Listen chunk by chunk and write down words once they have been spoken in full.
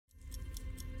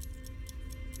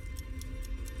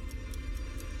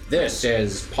This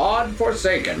is Pod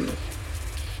Forsaken.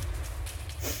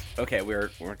 Okay, we're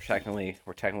technically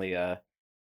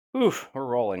we're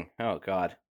rolling. Oh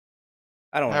god.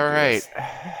 I don't want All to right.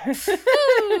 do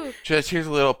this. Just here's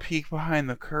a little peek behind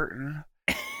the curtain.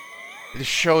 The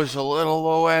show's a little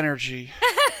low energy.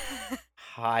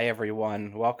 Hi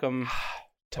everyone. Welcome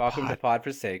to Pod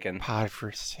Forsaken. Pod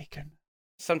Forsaken.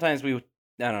 Sometimes we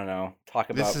talk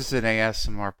about This is an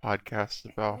ASMR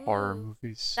podcast about horror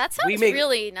movies. That sounds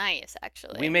really nice,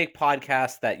 actually. We make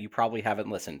podcasts that you probably haven't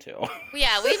listened to.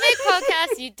 Yeah, we make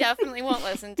podcasts you definitely won't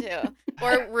listen to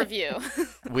or review.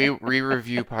 We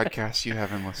review podcasts you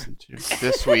haven't listened to.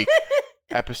 This week,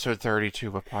 episode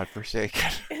 32 of Pod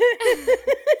Forsaken.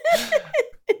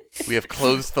 We have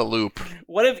closed the loop.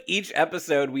 What if each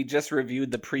episode we just reviewed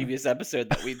the previous episode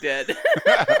that we did?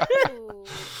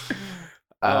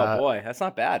 Oh boy, that's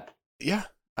not bad. Yeah.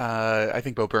 I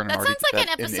think Bo Burnham That already sounds did like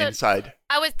that an in episode. Inside.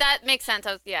 That makes sense.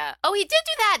 Yeah. Oh, he did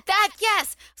do that.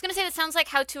 Yes. I was gonna say that sounds like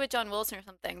How to with John Wilson or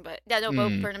something, but yeah, no, Bo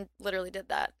Burnham literally did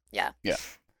that. Yeah. Yeah.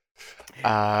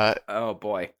 Oh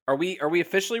boy, are we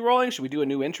officially rolling? Should we do a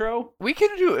new intro? We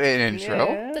can do an intro.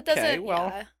 Yeah, That doesn't. okay,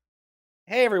 well, yeah.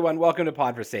 hey everyone, welcome to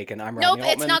Pod Forsaken. I'm Nope,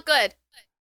 Rodney it's not good.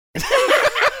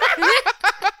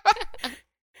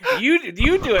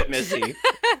 You do it, Missy.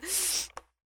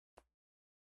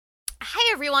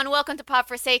 Hi everyone, welcome to Pod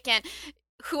Forsaken.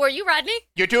 Who are you, Rodney?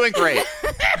 You're doing great.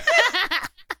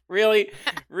 Really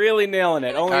nailing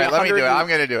it. Only All right, let me do it. 100 I'm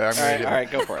gonna do it. All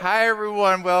right, go for it. Hi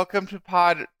everyone, welcome to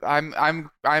Pod. I'm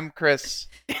Chris.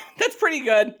 That's pretty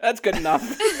good. That's good enough.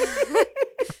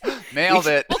 Nailed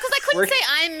it. Well, because I couldn't say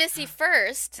I'm Missy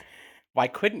first. Why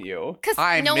couldn't you? Because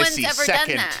I'm no Missy one's ever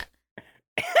second. done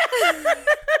that.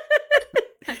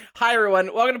 Hi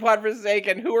everyone, welcome to Pod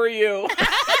Forsaken. Who are you?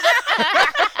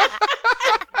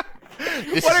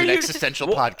 This What is are an you- existential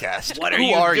What- podcast. What are Who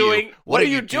you are doing? You? What are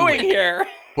you doing here?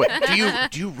 What,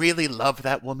 do you really love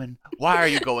that woman? Why are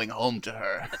you going home to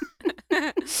her?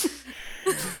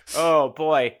 Oh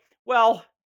boy. Well,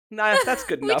 nah, that's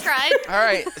good We enough. tried. All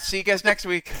right, see you guys next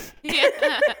week.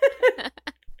 Yeah.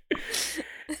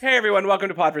 Hey everyone, welcome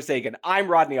to Pod Forsaken. I'm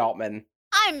Rodney Altman.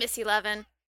 I'm Missy Levin.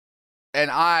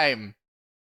 And I'm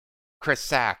Chris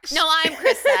Sachs. No, I'm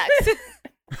Chris Sachs.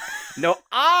 No,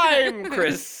 I'm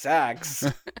Chris Sachs.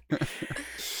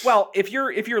 Well, if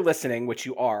you're listening, which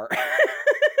you are,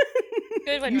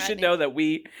 Good one, you should Rodney. know that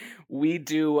we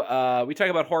talk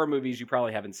about horror movies you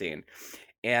probably haven't seen.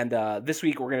 And this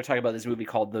week we're going to talk about this movie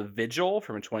called The Vigil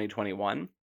from 2021.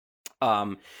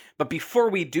 But before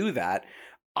we do that,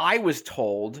 I was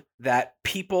told that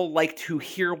people like to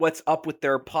hear what's up with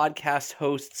their podcast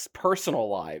hosts' personal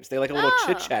lives. They like a little Oh.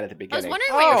 chit chat at the I was beginning.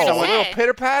 wondering what you were Oh, a going to little say.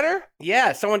 pitter patter.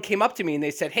 Yeah, someone came up to me and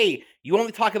they said, "Hey, you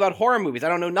only talk about horror movies. I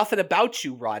don't know nothing about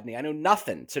you, Rodney. I know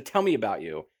nothing. So tell me about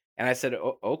you." And I said,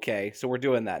 "Okay, so we're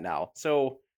doing that now."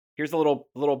 So here's a little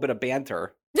bit of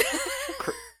banter.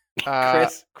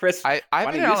 Chris, I've why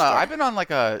been don't you on start? I've been on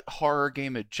like a horror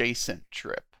game adjacent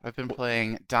trip. I've been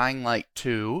playing Dying Light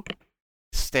 2,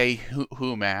 Stay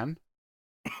Who Man.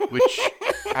 Which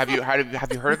have you heard of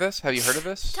this? Have you heard of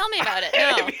this? Tell me about it.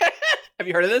 No. Have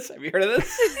you heard of this?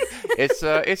 It's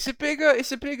a big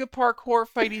parkour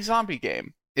fighty zombie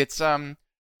game. It's the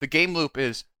game loop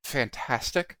is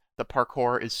fantastic. The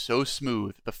parkour is so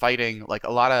smooth. The fighting, like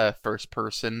a lot of first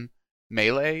person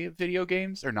melee video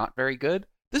games, are not very good.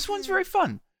 This one's very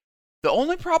fun. The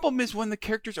only problem is when the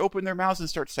characters open their mouths and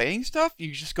start saying stuff,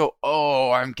 you just go,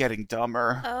 "Oh, I'm getting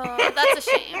dumber." Oh, that's a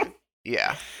shame.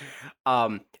 Yeah.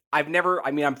 I'm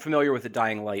familiar with the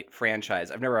Dying Light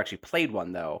franchise. I've never actually played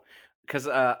one though, because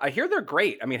I hear they're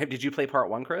great. I mean, did you play part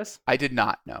 1, Chris? I did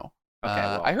not know. Okay,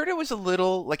 well. I heard it was a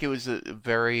little like it was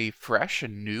very fresh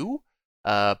and new,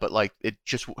 but like it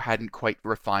just hadn't quite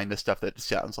refined the stuff that it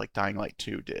sounds like Dying Light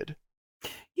 2 did.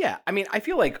 Yeah, I mean, I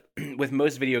feel like with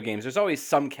most video games, there's always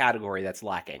some category that's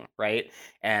lacking, right?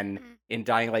 And in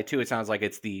Dying Light 2, it sounds like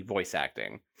it's the voice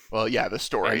acting. Well, yeah, the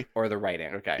story. Or the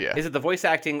writing, okay. Yeah. Is it the voice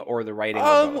acting or the writing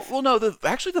or both? Well, no,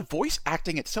 actually the voice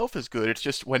acting itself is good. It's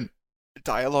just when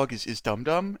dialogue is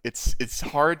dumb, it's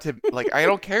hard to, like, I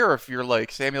don't care if you're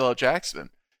like Samuel L.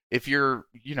 Jackson. If you're,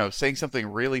 saying something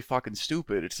really fucking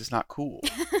stupid, it's just not cool.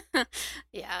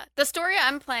 Yeah. The story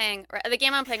I'm playing, or the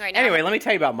game I'm playing right now. Anyway, let me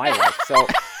tell you about my life. So,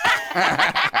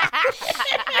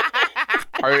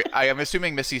 I am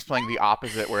assuming Missy's playing the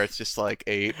opposite, where it's just like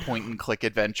a point-and-click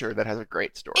adventure that has a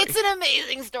great story. It's an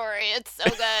amazing story. It's so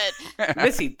good.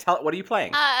 Missy, what are you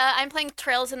playing? I'm playing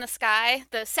Trails in the Sky,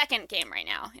 the second game right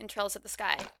now in Trails of the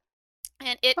Sky.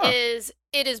 And it is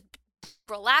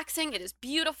relaxing, it is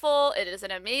beautiful, it is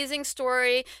an amazing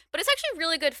story, but it's actually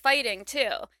really good fighting too.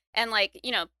 and like,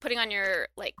 you know, putting on your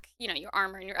like, you know, your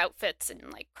armor and your outfits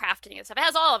and like crafting and stuff. It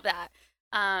has all of that.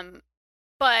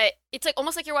 But it's like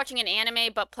almost like you're watching an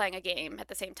anime but playing a game at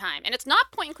the same time. And it's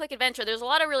not point and click adventure. There's a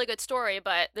lot of really good story,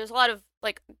 but there's a lot of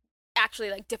like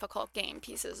actually like difficult game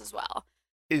pieces as well.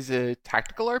 Is it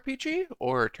tactical RPG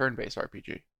or turn-based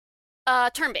RPG?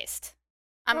 Turn-based.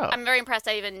 I'm very impressed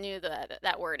I even knew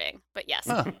that wording, but yes.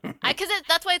 Huh. Because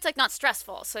that's why it's like not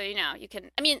stressful. So, you know, you can,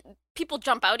 I mean, people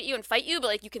jump out at you and fight you, but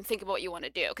like you can think about what you want to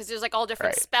do because there's like all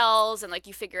different Right. spells and like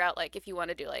you figure out like if you want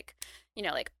to do like, you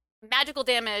know, like magical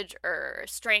damage or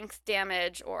strength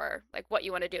damage or like what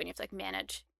you want to do, and you have to like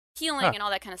manage healing Huh. and all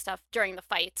that kind of stuff during the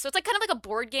fight. So it's like kind of like a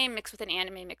board game mixed with an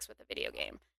anime mixed with a video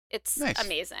game. It's Nice.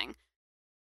 amazing.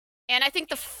 And I think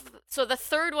the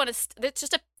third one is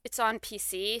it's on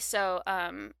PC. So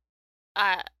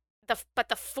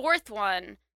the fourth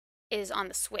one is on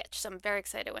the Switch. So I'm very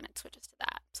excited when it switches to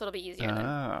that. So it'll be easier than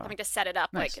having to set it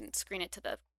up Nice. like and screen it to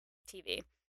the TV.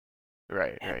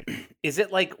 Right, right. Is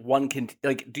it like one can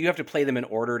like? Do you have to play them in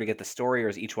order to get the story, or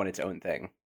is each one its own thing?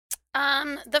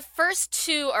 The first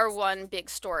two are one big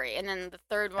story, and then the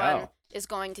third one Oh. is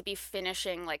going to be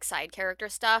finishing like side character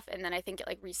stuff, and then I think it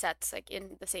like resets like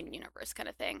in the same universe kind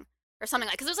of thing or something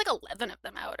like. Because there's like 11 of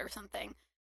them out or something.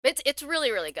 But it's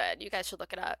really really good. You guys should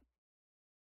look it up.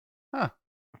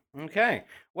 Okay.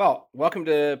 Well, welcome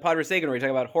to Pod Forsaken, where we talk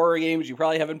about horror games you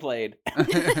probably haven't played.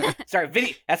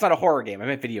 Sorry, that's not a horror game. I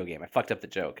meant video game. I fucked up the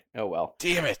joke. Oh well.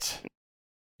 Damn it.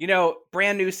 You know,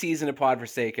 brand new season of Pod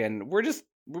Forsaken.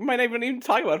 We might not even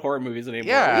talk about horror movies anymore.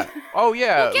 Yeah. Oh,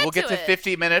 yeah. We'll get to it.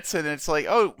 50 minutes, and it's like,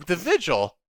 oh, The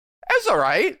Vigil. That's all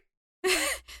right.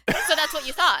 So that's what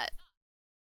you thought.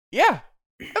 Yeah.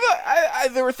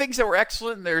 There were things that were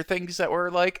excellent, and there were things that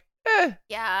were like, eh.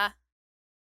 Yeah.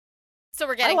 So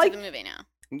we're getting like- to the movie now.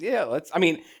 Yeah, I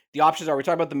mean, the options are we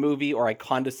talk about the movie or I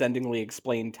condescendingly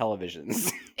explain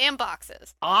televisions. And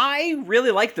boxes. I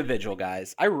really like The Vigil,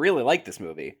 guys. I really like this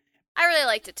movie. I really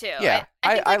liked it too. Yeah,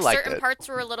 I think I like liked certain it. parts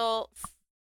were a little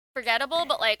forgettable,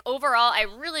 but like overall, I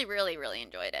really, really, really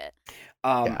enjoyed it.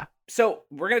 Yeah. So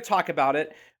we're gonna talk about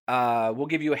it. We'll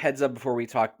give you a heads up before we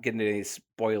get into any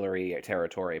spoilery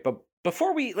territory. But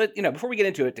before we get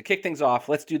into it, to kick things off,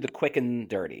 let's do the quick and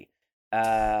dirty.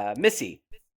 Missy,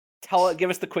 give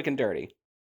us the quick and dirty.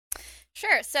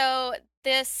 Sure. So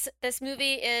this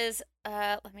movie is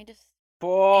let me just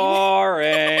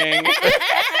Boring.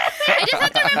 I just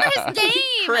have to remember his name.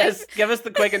 Chris, give us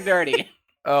the quick and dirty.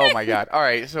 Oh my god. All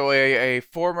right. So a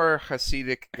former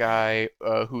Hasidic guy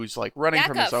who's like running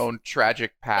from his Yaakov. own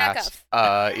tragic past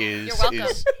is You're welcome.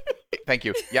 is thank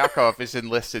you. Yaakov is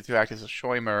enlisted to act as a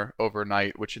shomer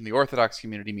overnight, which in the Orthodox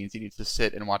community means he needs to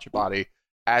sit and watch a body.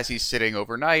 As he's sitting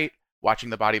overnight,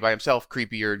 watching the body by himself,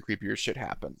 creepier and creepier shit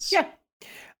happens. Yeah.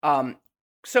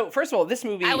 So first of all, this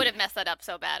movie. I would have messed that up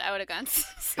so bad. I would have gone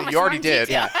so much You already more in did.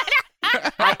 detail.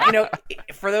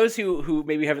 For those who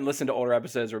maybe haven't listened to older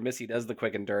episodes where Missy does the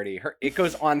quick and dirty, it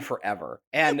goes on forever.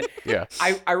 And Yeah.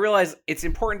 I realize it's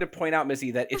important to point out,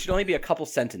 Missy, that it should only be a couple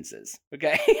sentences.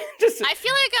 Okay, I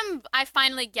feel like I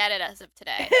finally get it as of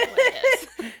today. What it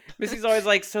is. Missy's always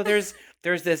like, so there's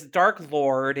this dark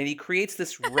lord and he creates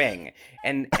this ring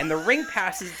and the ring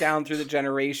passes down through the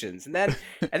generations and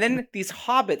then these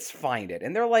hobbits find it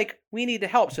and they're like, we need to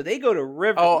help, so they go to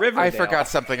Riverdale. I forgot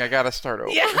something. I gotta start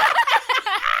over. Yeah.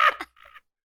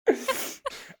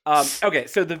 Okay,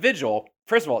 so The Vigil.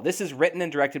 First of all, this is written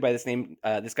and directed by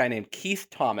this guy named Keith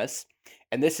Thomas,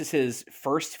 and this is his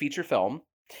first feature film.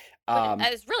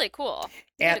 That is really cool.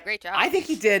 He did a great job. I think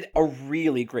he did a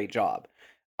really great job.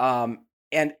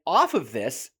 And off of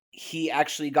this, he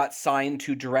actually got signed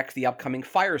to direct the upcoming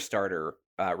Firestarter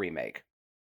remake.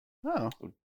 Oh.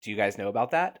 Do you guys know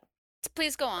about that?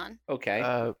 Please go on. Okay.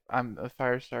 I'm a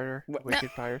fire starter.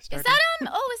 Wicked fire starter. Is that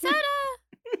is that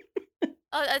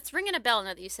Oh, it's ringing a bell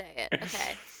now that you say it.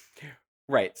 Okay.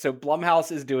 Right. So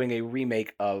Blumhouse is doing a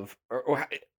remake of, or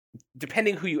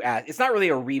depending who you ask, it's not really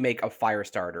a remake of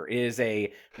Firestarter. It is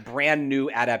a brand new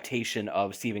adaptation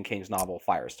of Stephen King's novel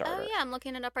Firestarter. Oh yeah, I'm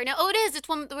looking it up right now. Oh, it is. It's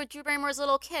one with Drew Barrymore's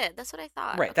little kid. That's what I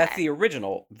thought. Right. Okay. That's the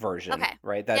original version. Okay.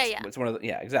 Right. That's Yeah. it's one of the,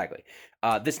 yeah, exactly.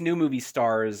 This new movie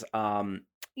stars, Zac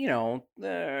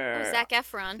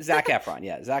Efron. Zac Efron.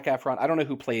 Yeah. Zac Efron. I don't know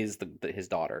who plays his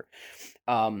daughter.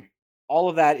 All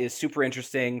of that is super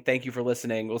interesting. Thank you for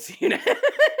listening. We'll see you next.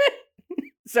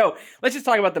 So let's just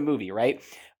talk about the movie, right?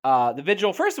 The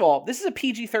Vigil. First of all, this is a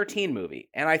PG-13 movie,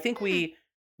 and I think we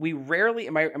rarely.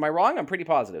 Am I wrong? I'm pretty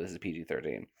positive this is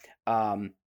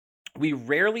PG-13. We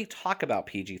rarely talk about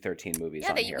PG-13 movies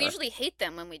on here. We usually hate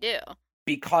them when we do.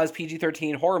 Because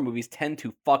PG-13 horror movies tend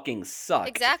to fucking suck.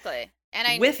 Exactly.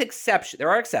 And with exception, there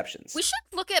are exceptions. we should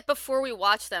look at before we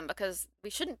watch them because we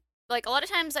shouldn't. Like a lot of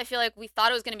times, I feel like we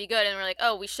thought it was going to be good, and we're like,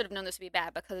 oh, we should have known this would be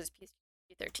bad because it's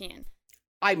PG-13.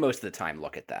 I most of the time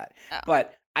look at that, Oh.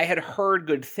 but I had heard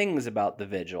good things about The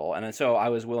Vigil, and so I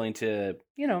was willing to,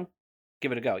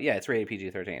 give it a go. Yeah, it's rated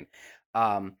PG-13.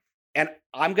 And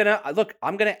I'm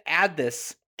gonna add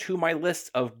this to my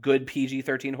list of good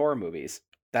PG-13 horror movies.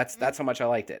 That's how much I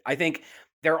liked it. I think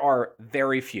there are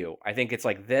very few. I think it's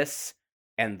like this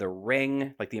and The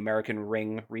Ring, like the American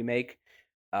Ring remake.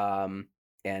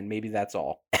 And maybe that's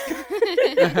all.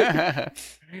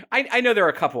 I know there are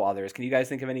a couple others. Can you guys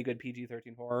think of any good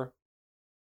PG-13 horror?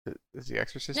 Is The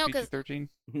Exorcist No, 'cause- PG-13?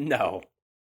 No.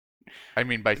 I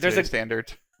mean, by There's today's a-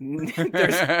 standard.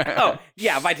 By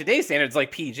today's standards,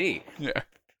 like PG. Yeah.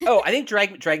 Oh, I think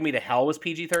Drag Me to Hell was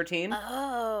PG-13.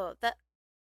 Oh, that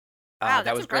That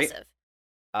that's was great. impressive.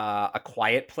 A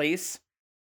Quiet Place.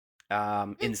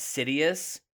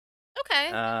 Insidious.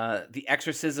 Okay, The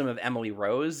Exorcism of Emily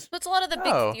Rose. so it's a lot of the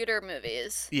big Oh. theater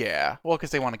movies. Yeah. Well,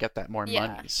 because they want to get that more Yeah.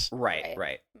 monies. Right.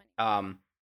 Right.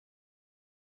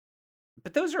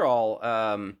 But those are all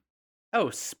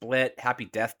Split, Happy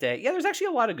Death Day. Yeah, there's actually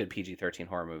a lot of good PG-13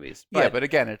 horror movies. Yeah, but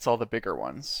again, it's all the bigger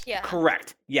ones. Yeah.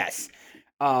 Correct. Yes.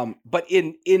 But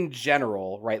in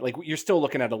general, right? Like you're still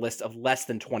looking at a list of less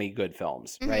than 20 good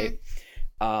films, right?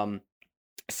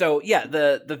 So yeah,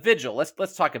 the Vigil.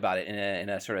 Let's talk about it in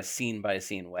a sort of scene by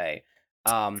scene way.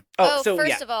 First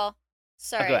of all,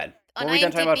 sorry. Go ahead. On Were we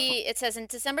done talking about- IMDb, it says in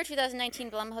December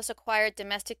 2019, Blumhouse acquired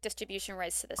domestic distribution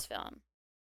rights to this film.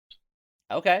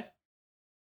 Okay.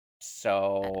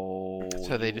 So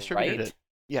So they distributed right? it.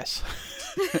 Yes.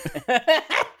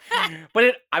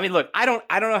 But look, I don't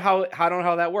know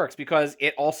how that works because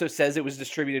it also says it was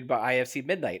distributed by IFC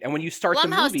Midnight. And when you start the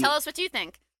Blumhouse, movie, tell us what you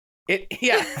think.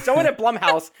 someone at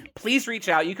Blumhouse, please reach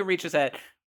out. You can reach us at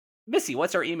Missy.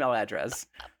 What's our email address?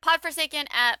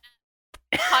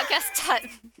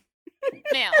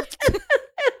 Podforsaken@podcast.mail.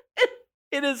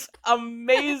 It is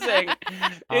amazing.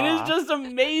 It is just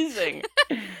amazing.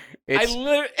 It's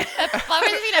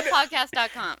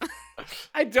Podforsaken@podcast.com.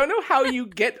 I don't know how you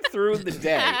get through the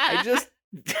day. I just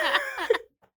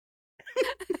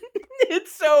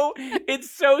it's so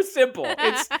simple.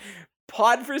 It's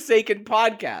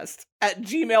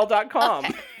podforsakenpodcast@gmail.com.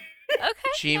 Okay.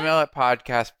 Gmail at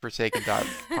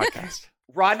podcastforsaken.podcast.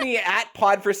 Rodney at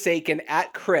podforsaken,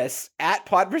 at Chris at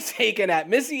podforsaken, at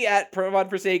Missy at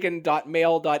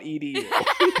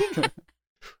podforsaken.mail.edu.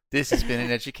 This has been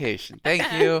an education.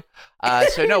 Thank you.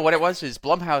 So no, what it was is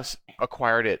Blumhouse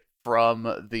acquired it from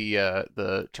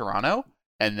the Toronto,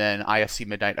 and then IFC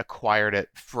Midnight acquired it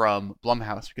from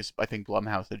Blumhouse because I think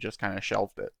Blumhouse had just kind of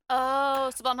shelved it.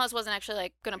 Oh, so Blumhouse wasn't actually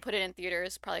like gonna put it in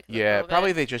theaters, probably. 'Cause of Yeah, COVID.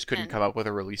 probably they just couldn't and- come up with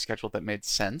a release schedule that made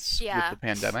sense Yeah. with the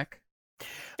pandemic.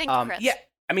 Thank you, Chris. Yeah,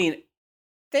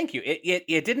 thank you.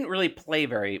 It didn't really play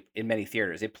in many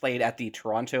theaters. It played at the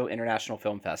Toronto International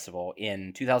Film Festival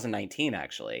in 2019,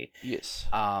 actually. Yes.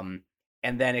 And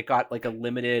then it got like a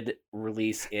limited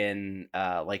release in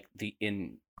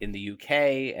in the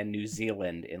UK and New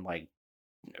Zealand in like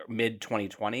mid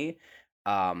 2020.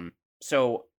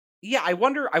 So yeah, I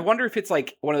wonder if it's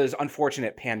like one of those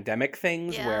unfortunate pandemic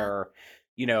things Yeah. where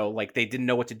like they didn't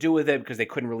know what to do with it because they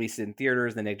couldn't release it in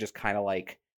theaters, then they just kind of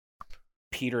like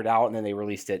petered out, and then they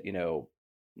released it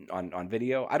on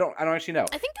video. I don't actually know.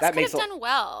 I think this That could makes have a- done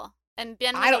well and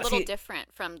been I like, a don't little see-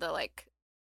 different from the like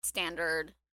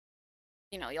standard,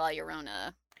 La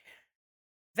Llorona.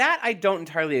 That I don't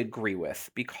entirely agree with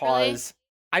because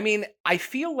I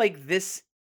feel like this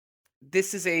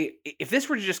is if this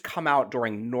were to just come out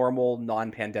during normal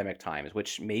non-pandemic times,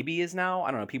 which maybe is now,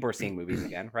 I don't know, people are seeing movies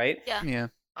again, right? Yeah. Yeah.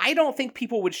 I don't think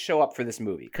people would show up for this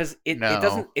movie because it No.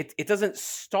 doesn't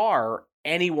star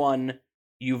anyone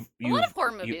A lot of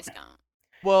horror movies don't.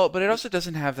 Well, but it also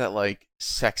doesn't have that like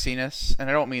sexiness, and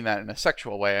I don't mean that in a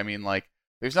sexual way. I mean like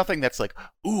there's nothing that's like,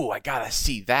 ooh, I gotta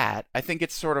see that. I think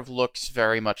it sort of looks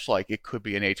very much like it could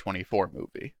be an A24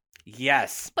 movie.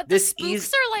 Yes, But the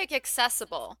spooks are like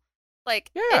accessible.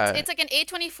 Like Yeah. it's like an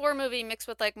A24 movie mixed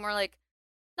with like more like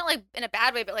not like in a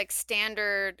bad way, but like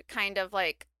standard kind of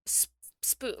like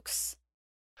spooks.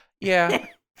 Yeah.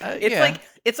 It's yeah.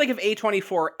 it's like if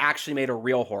A24 actually made a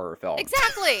real horror film.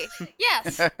 Exactly.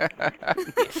 Yes.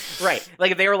 Right.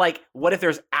 Like if they were like, what if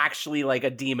there's actually like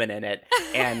a demon in it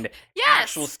and Yes.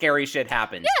 actual scary shit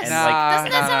happens? Yes. And like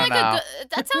Doesn't that sound no, like no. a good,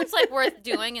 that sounds like worth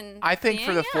doing and I think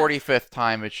for the seeing? 45th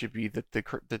time, it should be that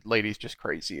the lady's just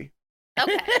crazy.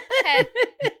 Okay. Okay.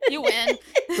 You win.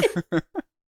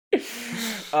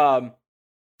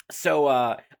 So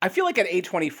I feel like at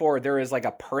A24 there is like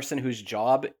a person whose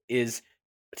job is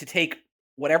to take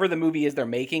whatever the movie is they're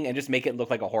making and just make it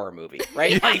look like a horror movie,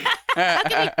 right? Like How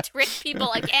can we trick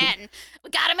people again?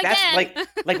 We got him that's again.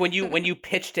 like when you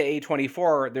pitch to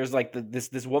A24, there's like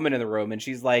this woman in the room, and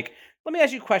she's like, "Let me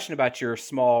ask you a question about your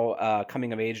small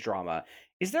coming of age drama.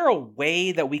 Is there a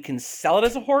way that we can sell it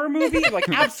as a horror movie?" I'm like,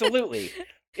 absolutely.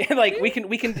 And like we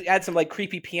can add some like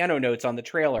creepy piano notes on the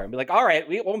trailer and be like, all right,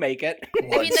 we'll make it. I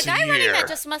mean, the guy running that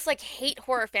just must like hate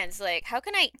horror fans. Like, how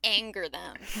can I anger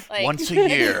them? Like, Once a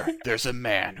year, there's a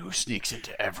man who sneaks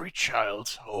into every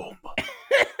child's home.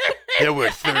 There were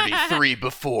 33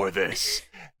 before this.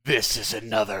 This is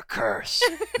another curse.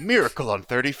 Miracle on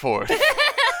 34th.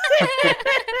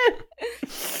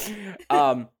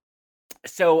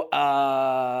 So,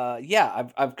 yeah,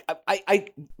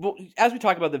 well, as we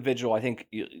talk about The Vigil, I think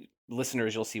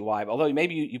listeners, you'll see why. Although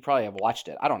maybe you probably have watched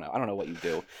it. I don't know what you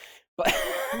do, but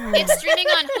it's streaming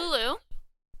on Hulu.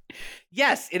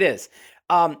 Yes, it is.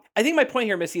 I think my point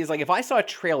here, Missy, is like if I saw a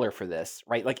trailer for this,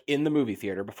 right, like in the movie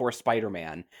theater before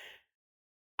Spider-Man,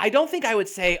 I don't think I would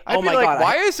say, "Oh my god,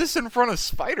 why is this in front of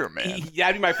Spider-Man?" Yeah,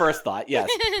 that'd be my first thought.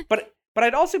 Yes, but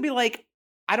I'd also be like,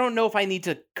 I don't know if I need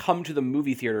to come to the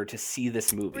movie theater to see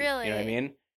this movie. Really? You know what I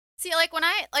mean? See, like when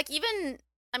I I didn't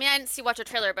watch a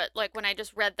trailer, but like when I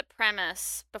just read the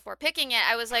premise before picking it,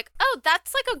 I was like, oh,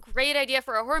 that's like a great idea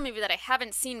for a horror movie that I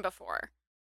haven't seen before.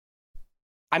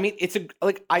 I mean,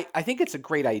 I think it's a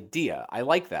great idea. I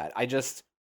like that.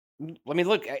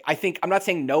 Look, I think I'm not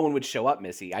saying no one would show up,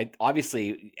 Missy.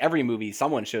 Obviously every movie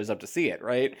someone shows up to see it,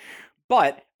 right?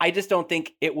 But I just don't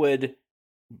think it would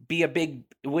be it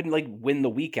wouldn't like win the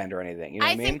weekend or anything. You know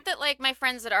what I mean? think that like my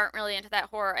friends that aren't really into that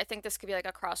horror, I think this could be like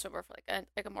a crossover for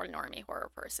like a more normie horror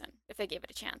person if they gave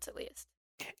it a chance at least.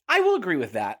 I will agree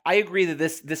with that. I agree that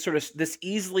this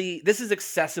is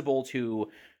accessible to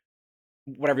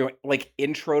whatever you want, like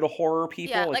intro to horror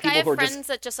people. Yeah, like I have who are friends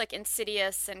that just like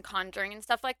Insidious and Conjuring and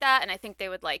stuff like that, and I think they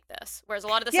would like this. Whereas a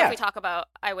lot of the stuff we talk about,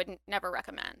 I would never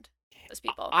recommend those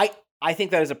people. I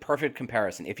think that is a perfect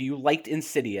comparison. If you liked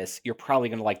Insidious, you're probably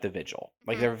going to like The Vigil.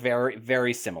 Like they're very,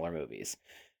 very similar movies.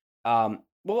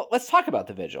 Well, let's talk about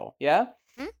The Vigil. Yeah.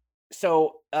 Mm-hmm.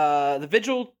 So, The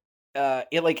Vigil,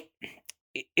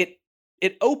 it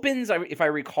opens, if I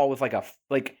recall, with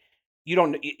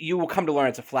you will come to learn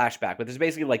it's a flashback, but there's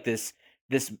basically like this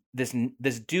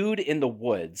dude in the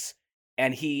woods,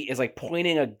 and he is like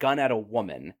pointing a gun at a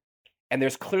woman. And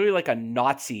there's clearly like a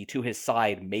Nazi to his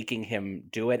side making him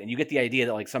do it. And you get the idea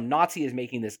that like some Nazi is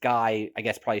making this guy, I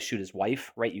guess, probably shoot his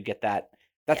wife, right? You get that.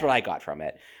 That's what I got from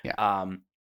it. Yeah.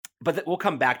 But we'll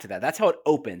come back to that. That's how it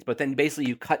opens. But then basically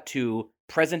you cut to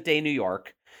present day New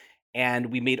York, and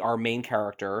we meet our main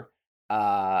character.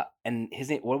 And his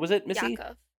name, what was it, Missy?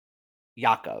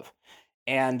 Yakov.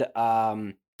 And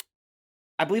I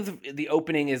believe the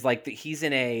opening is like he's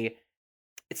in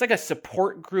it's like a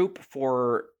support group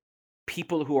for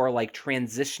people who are like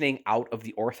transitioning out of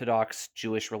the Orthodox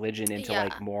Jewish religion into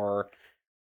like more,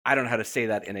 I don't know how to say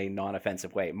that in a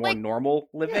non-offensive way, more like, normal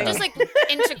living. Just like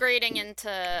integrating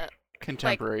into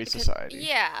contemporary society.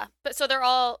 Yeah. But so they're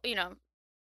all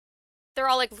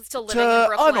like still living in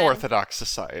Brooklyn. Unorthodox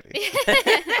society.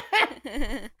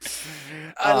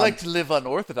 I like to live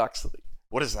unorthodoxly.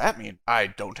 What does that mean? I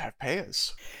don't have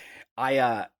payas.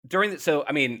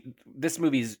 This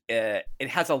movie's it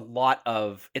has a lot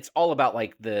of, it's all about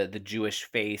like the Jewish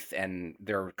faith and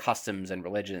their customs and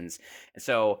religions. And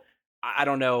so I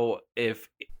don't know if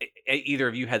either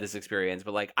of you had this experience,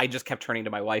 but like I just kept turning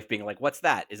to my wife being like, what's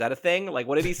that? Is that a thing? Like,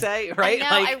 what did he say? Right? I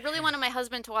know, like, I really wanted my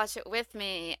husband to watch it with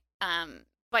me.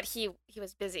 But he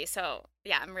was busy, so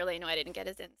yeah, I'm really annoyed I didn't get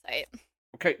his insight.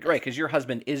 Okay, great, because your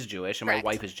husband is Jewish and Correct.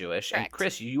 my wife is Jewish. Correct. And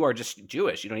Chris, you are just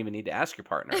Jewish. You don't even need to ask your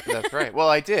partner. That's right. Well,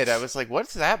 I did. I was like, what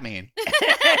does that mean?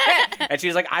 And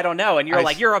she's like, I don't know. And you're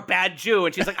like, you're a bad Jew.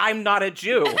 And she's like, I'm not a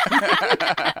Jew.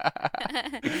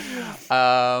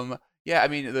 Yeah, I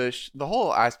mean, the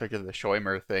whole aspect of the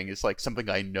Scheumer thing is like something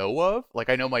I know of. Like,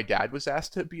 I know my dad was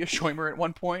asked to be a Scheumer at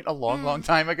one point a long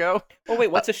time ago. Oh,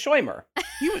 wait, what's a Scheumer?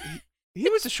 He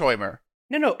was a Scheumer.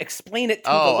 No, explain it to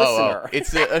the listener.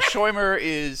 It's a Scheumer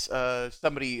is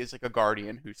somebody is like a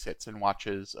guardian who sits and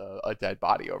watches a dead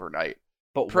body overnight.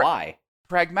 But why?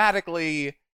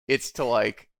 Pragmatically, it's to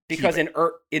like because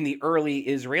in the early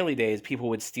Israeli days, people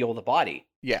would steal the body.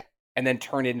 Yeah. And then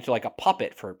turn it into like a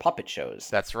puppet for puppet shows.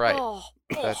 That's right.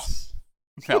 That's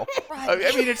no.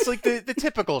 I mean, it's like the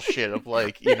typical shit of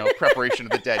like, preparation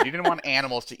of the dead. You didn't want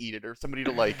animals to eat it or somebody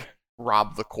to like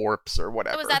rob the corpse or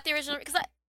whatever. So was that the original? Because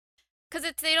Because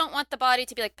they don't want the body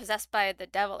to be like possessed by the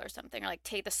devil or something, or like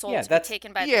take the soul Yeah, to be that's-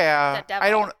 taken by Yeah, the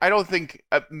devil. I don't think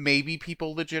maybe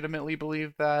people legitimately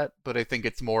believe that, but I think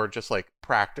it's more just like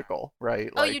practical, right?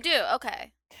 Oh, Like, you do?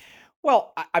 Okay.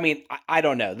 Well, I mean, I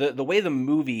don't know. The way the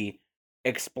movie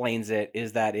explains it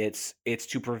is that it's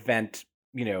to prevent,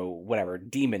 whatever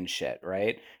demon shit,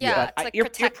 right? Yeah, But it's like you're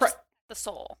protect pro- the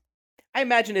soul. I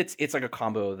imagine it's like a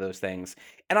combo of those things.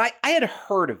 And I had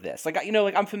heard of this. Like,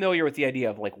 like I'm familiar with the idea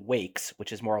of like wakes,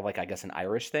 which is more of like, I guess, an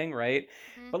Irish thing, right?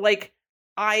 Mhm. But like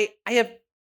I have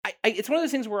it's one of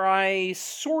those things where I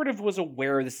sort of was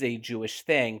aware this is a Jewish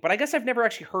thing, but I guess I've never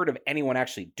actually heard of anyone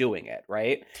actually doing it,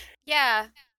 right? Yeah,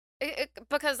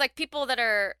 because like people that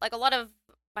are like a lot of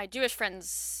my Jewish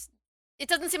friends, it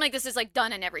doesn't seem like this is like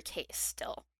done in every case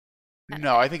still.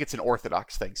 no, I think it's an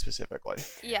Orthodox thing specifically.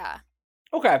 Yeah.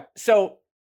 Okay, so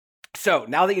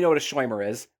now that you know what a Schleimer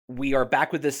is, we are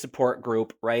back with this support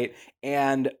group, right?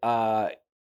 And I'm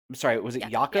sorry, was it Yeah.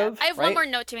 Yaakov? I have right? one more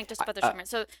note to make just about the Schwimmer.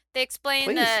 So they explain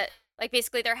please. that like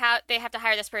basically they have to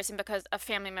hire this person because a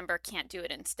family member can't do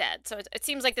it instead. So it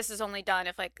seems like this is only done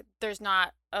if like there's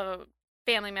not a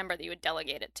family member that you would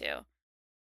delegate it to,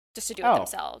 just to do it Oh.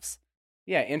 themselves.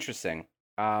 Yeah, interesting.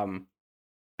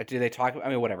 Do they talk? I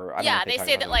mean, whatever. I don't know Yeah, if they talk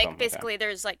say about that it in the like film. Okay. basically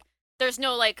there's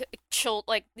no like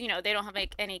they don't have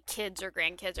like any kids or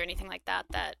grandkids or anything like that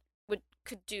that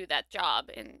could do that job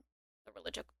in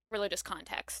the religious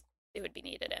context it would be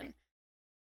needed in.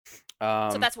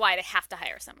 So that's why they have to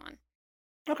hire someone.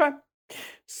 Okay.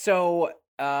 So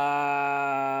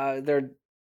they're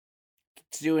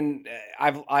doing.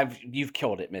 You've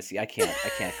killed it, Missy. I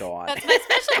can't go on. That's my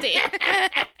specialty.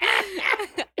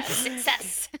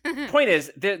 Success. Point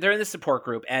is, they're in the support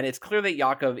group, and it's clear that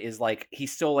Yaakov is like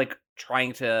he's still like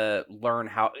trying to learn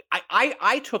how.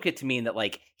 I took it to mean that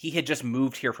like he had just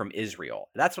moved here from Israel.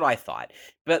 That's what I thought.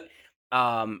 But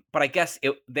I guess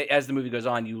as the movie goes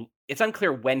on, it's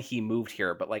unclear when he moved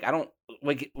here. But like I don't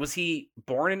like was he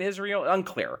born in Israel?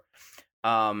 Unclear.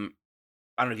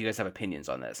 I don't know if you guys have opinions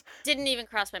on this. Didn't even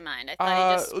cross my mind. I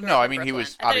thought he just grew no, up I in mean, he Brooklyn.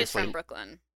 was I thought he was obviously- from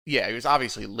Brooklyn. Yeah, he was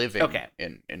obviously living Okay.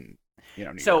 in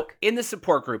New So York. in the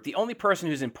support group, the only person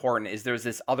who's important is there's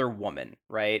this other woman,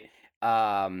 right?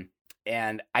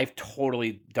 And I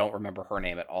totally don't remember her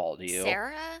name at all. Do you?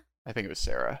 Sarah? I think it was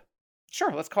Sarah.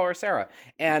 Sure, let's call her Sarah.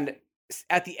 And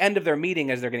at the end of their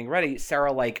meeting, as they're getting ready,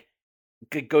 Sarah like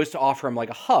goes to offer him like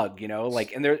a hug,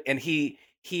 like, and he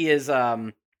is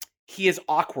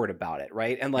awkward about it,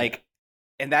 right? And like,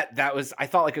 and that was I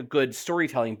thought like a good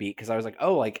storytelling beat because I was like,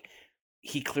 oh, like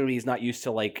he clearly is not used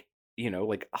to like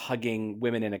like hugging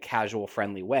women in a casual,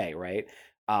 friendly way, right?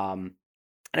 And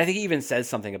I think he even says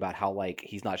something about how like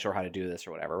he's not sure how to do this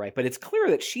or whatever, right? But it's clear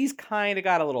that she's kind of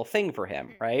got a little thing for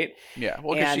him, right? Yeah,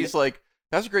 well, because And- she's like,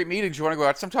 "That's a great meeting. Do you want to go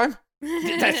out sometime?"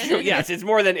 That's true. Yes, it's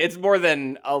more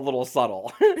than a little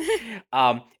subtle.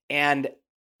 And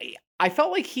I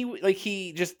felt like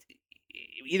he just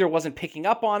either wasn't picking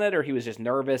up on it or he was just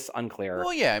nervous, unclear.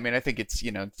 Well, yeah. I mean, I think it's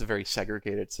it's a very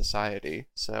segregated society,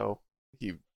 so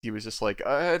he was just like,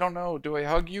 I don't know. Do I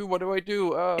hug you? What do I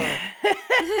do?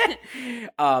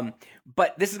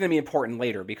 But this is going to be important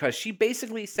later because she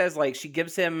basically says like she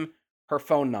gives him her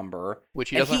phone number, Which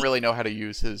he and doesn't really know how to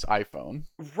use his iPhone.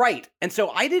 right. And so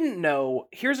I didn't know.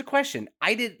 Here's a question: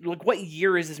 what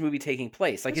year is this movie taking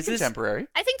place? Like, It's is this contemporary?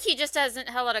 I think he just hasn't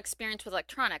had a lot of experience with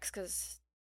electronics because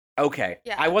okay?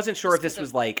 Yeah, I wasn't sure if just this 'cause was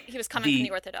of- like he was coming from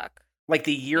the Orthodox. like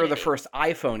the year the community. first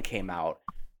iPhone came out.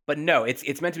 But no,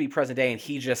 it's meant to be present day, and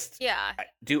he just Yeah.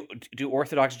 do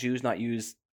Orthodox Jews not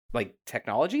use like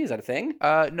technology? Is that a thing?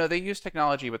 No, they use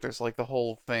technology, but there's like the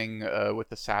whole thing with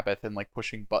the Sabbath and like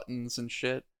pushing buttons and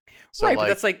shit. So right,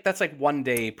 like, but that's like 1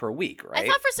 day per week, right? I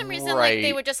thought for some reason like they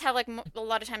Right. would just have like a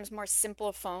lot of times more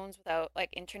simple phones without like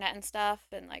internet and stuff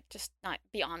and like just not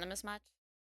be on them as much.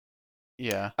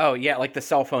 yeah. Oh yeah, like the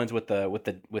cell phones with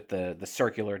the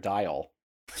circular dial.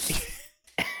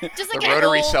 Just The like an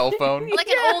rotary old, cell phone. like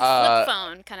an old Uh, flip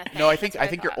phone kind of thing. No, I That's think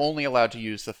what you're thought. only allowed to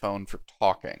use the phone for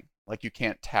talking. Like you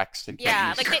can't text and can't Yeah,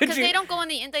 use like Could because you- they don't go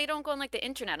on like the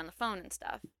internet on the phone and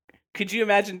stuff. Could you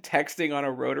imagine texting on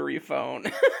a rotary phone?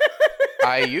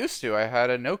 I used to. I had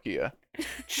a Nokia.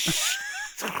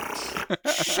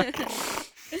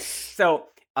 So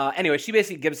anyway, she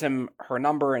basically gives him her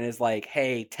number and is like,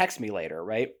 "Hey, text me later,"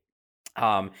 right?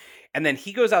 And then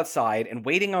he goes outside, and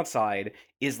waiting outside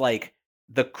is like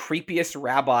the creepiest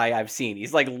rabbi I've seen.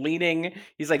 He's like leaning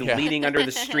under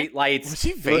the street lights. Was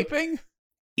he vaping?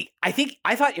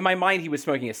 I thought in my mind he was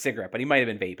smoking a cigarette, but he might have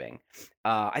been vaping.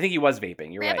 I think he was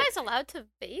vaping. You're right. Rabbis allowed to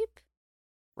vape?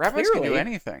 Rabbis can do Clearly,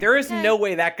 anything. There is Okay. no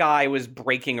way that guy was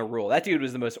breaking a rule. That dude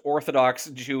was the most orthodox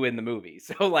Jew in the movie.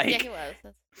 So like, Yeah, he was.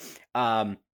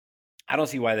 I don't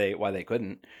see why they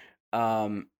couldn't.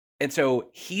 And so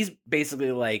he's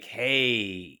basically like,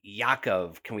 "Hey,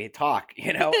 Yaakov, can we talk?"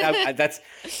 You know,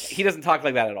 he doesn't talk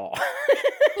like that at all.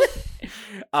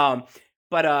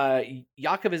 But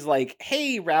Yaakov is like,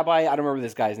 "Hey, Rabbi," I don't remember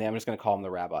this guy's name. I'm just gonna call him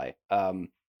the Rabbi. Reb,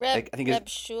 I think it's- Reb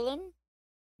Shulam?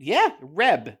 Yeah,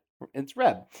 Reb. It's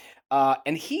Reb.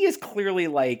 And he is clearly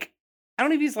like, I don't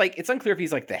know if he's like, it's unclear if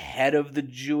he's like the head of the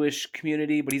Jewish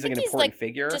community, but he's like think an he's, important like,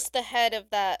 figure. Just the head of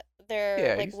that, their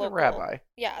Yeah, like he's local the rabbi.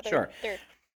 Yeah, Sure. their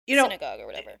You know, synagogue or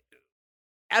whatever.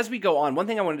 as we go on, one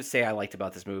thing I wanted to say I liked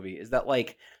about this movie is that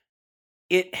like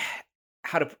it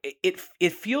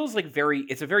feels like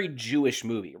it's a very Jewish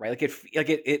movie, right? Like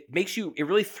it makes you, it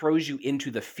really throws you into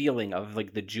the feeling of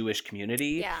like the Jewish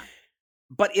community. Yeah.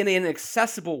 But in an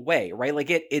accessible way, right? Like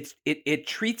it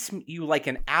treats you like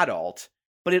an adult,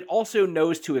 but it also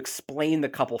knows to explain the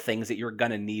couple things that you're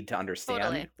gonna need to understand.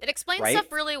 Totally. It explains right?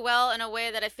 stuff really well in a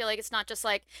way that I feel like it's not just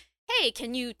like, hey,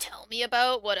 can you tell me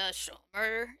about what a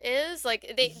shomer is?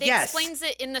 Like they Yes. explains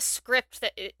it in the script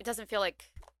that it doesn't feel like,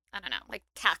 I don't know, like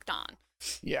tacked on.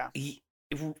 Yeah.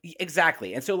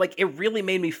 Exactly. And so like it really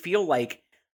made me feel like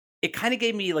it kind of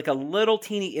gave me like a little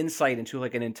teeny insight into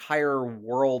like an entire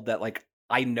world that like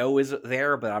I know is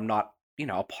there, but I'm not,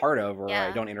 a part of or I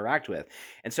Yeah. don't interact with.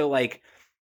 And so like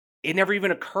it never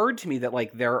even occurred to me that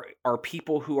like there are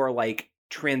people who are like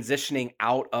transitioning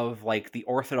out of like the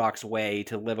orthodox way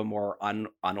to live a more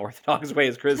unorthodox way,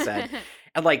 as Chris said.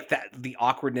 And like that, the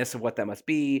awkwardness of what that must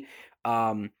be.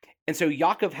 And so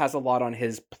Yaakov has a lot on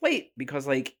his plate because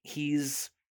like he's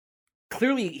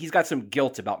got some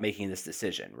guilt about making this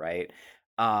decision, right?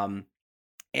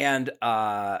 And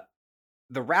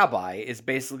the rabbi is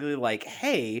basically like,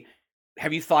 "Hey,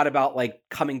 have you thought about like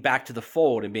coming back to the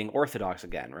fold and being orthodox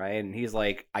again?" Right? And he's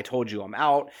like, "I told you I'm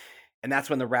out." And that's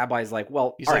when the rabbi's like,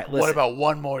 "Well, He's all like, right, what listen." about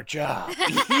one more job?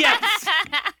 Yes.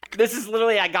 This is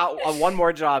literally I got a one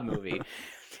more job movie.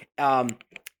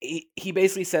 He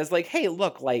basically says like, "Hey,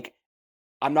 look, like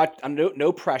I'm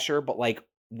no pressure, but like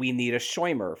we need a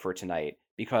shomer for tonight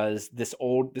because this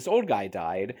old guy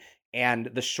died, and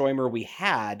the shomer we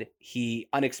had, he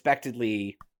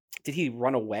unexpectedly did he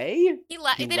run away? They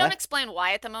He don't left? explain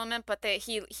why at the moment, but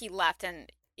he left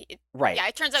and Right. yeah,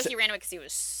 it turns out So- he ran away because he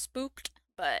was spooked.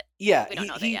 But Yeah, We don't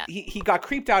know that he, yet. he got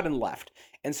creeped out and left.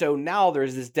 And so now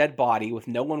there's this dead body with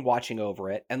no one watching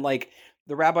over it. And like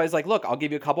the rabbi's like, "Look, I'll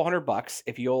give you a couple $100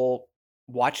 if you'll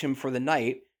watch him for the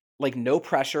night. Like no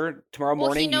pressure. Tomorrow well,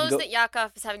 morning he you can knows go." that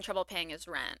Yakov is having trouble paying his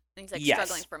rent. And he's like Yes.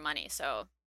 struggling for money. So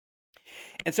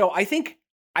And so I think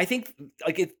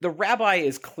like the rabbi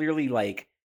is clearly like,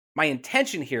 my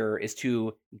intention here is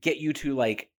to get you to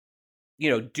like,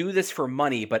 do this for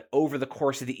money, but over the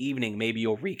course of the evening, maybe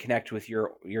you'll reconnect with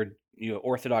your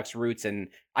Orthodox roots, and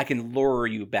I can lure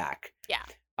you back. Yeah.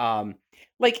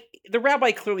 Like the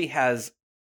rabbi clearly has,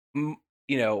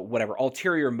 whatever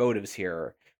ulterior motives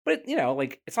here, but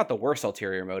like it's not the worst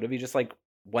ulterior motive. He just like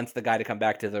wants the guy to come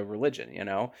back to the religion,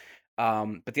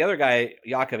 But the other guy,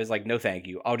 Yaakov, is like, "No, thank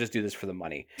you. I'll just do this for the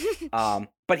money."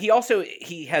 But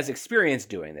he has experience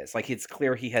doing this. Like it's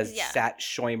clear he has Yeah. sat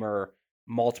Schleimer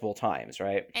multiple times,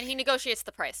 right? and he negotiates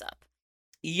the price up.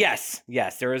 Yes,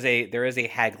 there is a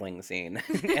haggling scene,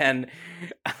 and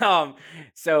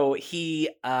so he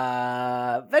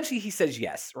eventually he says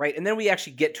yes, right? And then we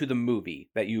actually get to the movie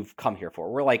that you've come here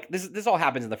for. We're like, this all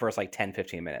happens in the first like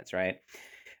 10-15 minutes, right?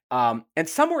 And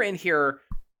somewhere in here,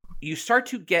 you start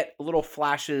to get little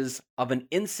flashes of an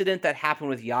incident that happened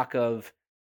with Yaakov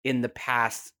in the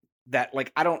past that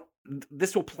like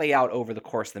this will play out over the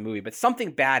course of the movie, but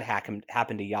something bad happened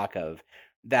to Yaakov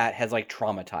that has like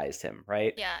traumatized him,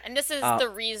 right? Yeah, and this is the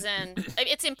reason.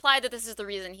 It's implied that this is the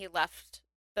reason he left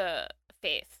the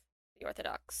faith, the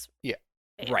Orthodox. Yeah.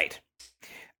 faith. Right.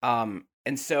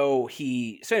 And so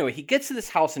anyway, he gets to this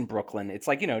house in Brooklyn. It's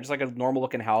like, just like a normal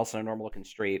looking house on a normal looking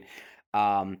street.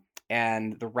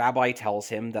 And the rabbi tells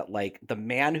him that like the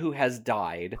man who has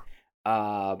died,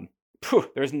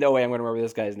 there's no way I'm going to remember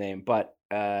this guy's name, but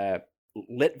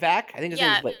Litvak, I think his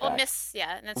Yeah, name is Litvak. well,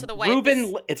 and then so the wife.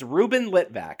 It's Reuben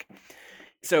Litvak.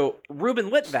 So Reuben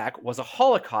Litvak was a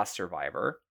Holocaust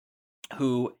survivor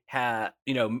who had,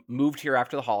 moved here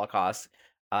after the Holocaust,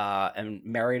 and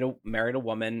married a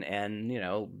woman, and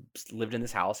lived in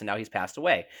this house, and now he's passed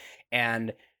away,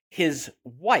 and his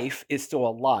wife is still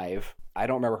alive. I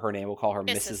don't remember her name. We'll call her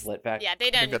Mrs. Litvak. Yeah, they I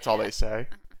don't. think that's all they say.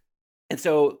 And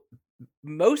so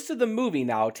most of the movie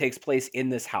now takes place in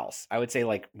this house. I would say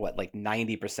like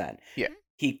 90%. Yeah.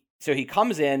 He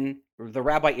comes in, the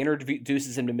rabbi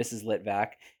introduces him to Mrs.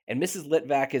 Litvak, and Mrs.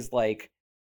 Litvak is like,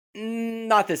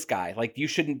 not this guy. Like, you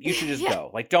should just Yeah.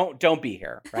 go. Like, don't be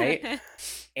here, right?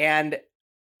 and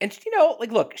you know,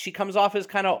 like, look, she comes off as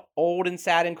kind of old and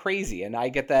sad and crazy, and I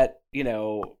get that. You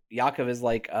know, Yaakov is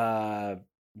like,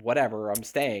 whatever, I'm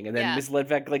staying, and then Yeah. Miss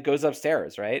Litvak like goes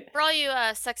upstairs, right? For all you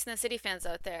Sex and the City fans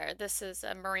out there, this is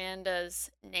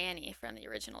Miranda's nanny from the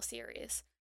original series.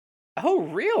 Oh,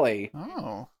 really?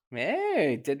 Oh.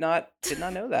 Hey, did not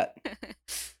know that.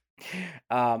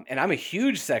 And I'm a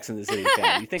huge Sex and the City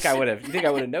fan. You think I would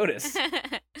have noticed?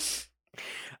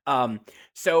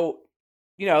 So,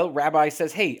 you know, Rabbi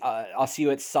says, "Hey, I'll see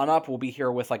you at sunup. We'll be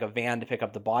here with like a van to pick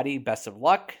up the body. Best of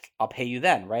luck. I'll pay you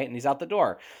then." Right? And he's out the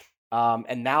door.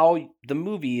 And now the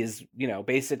movie is, you know,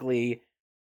 basically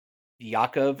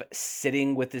Yaakov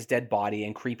sitting with his dead body,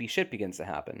 and creepy shit begins to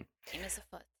happen. Game is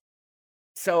afoot.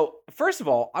 So, first of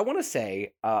all, I want to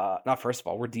say, not first of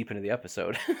all, we're deep into the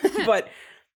episode, but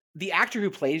the actor who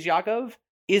plays Yaakov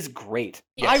is great.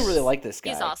 I Yes. really like this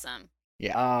guy. He's awesome.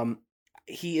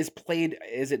 He is played,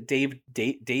 is it Dave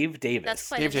Davis? That's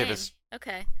quite Dave a name. Davis.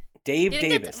 Okay. Dave You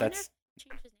didn't get Davis. to- I wonder That's if he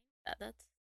changed his name.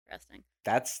 That's interesting.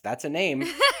 that's a name.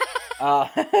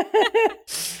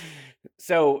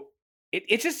 So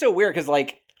it's just so weird because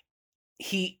like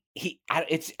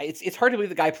it's hard to believe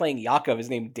the guy playing Yaakov is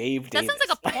named Dave That Davis. sounds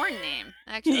like a porn name,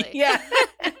 actually. Yeah.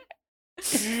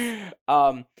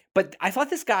 But I thought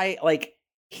this guy, like,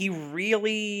 he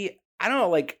really, I don't know,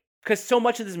 like, because so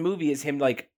much of this movie is him,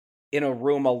 like, in a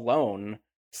room alone,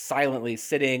 silently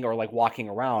sitting or, like, walking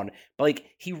around. But, like,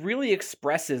 he really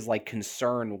expresses, like,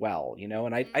 concern well, you know?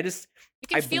 And I just, You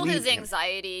can I feel his believe him.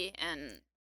 anxiety and,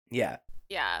 yeah.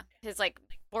 yeah, his, like,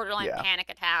 borderline Yeah. panic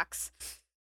attacks.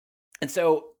 And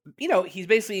so, you know, he's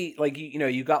basically like, you know,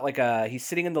 you got like he's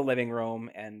sitting in the living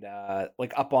room and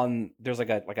like up on, there's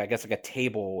like I guess like a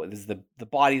table. There's the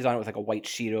body's on it with like a white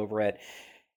sheet over it.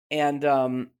 And,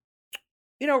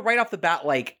 you know, right off the bat,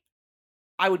 like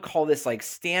I would call this like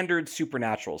standard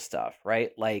supernatural stuff, right?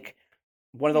 Like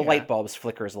one of the Yeah. light bulbs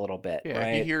flickers a little bit, Yeah,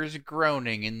 right? he hears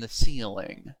groaning in the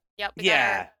ceiling. Yep. We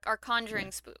Yeah. got our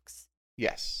conjuring spooks.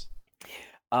 Yes.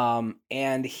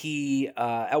 And he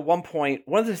at one point,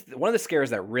 one of the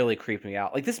scares that really creeped me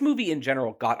out, like this movie in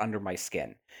general got under my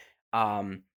skin.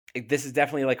 This is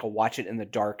definitely like a watch it in the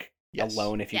dark Yes.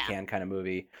 alone if you Yeah. can kind of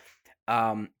movie.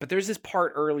 But there's this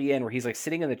part early in where he's like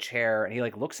sitting in the chair and he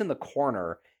like looks in the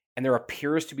corner and there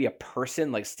appears to be a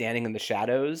person like standing in the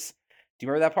shadows. Do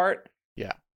you remember that part?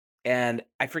 Yeah. And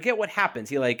I forget what happens.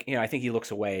 He like, you know, I think he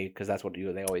looks away because that's what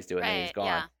they always do, and then he's Right, gone.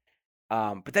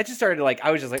 yeah. But that just started to like,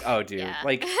 I was just like, oh dude, Yeah.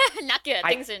 like, not good. I-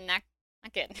 Things are not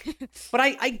good. but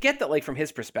I get that like from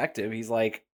his perspective, he's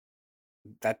like,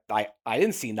 that I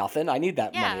didn't see nothing. I need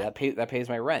that money. Yeah. That pays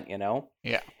my rent, you know?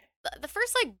 The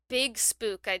first, like, big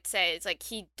spook, I'd say, is, like,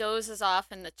 he dozes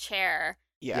off in the chair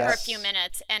for a Yes. few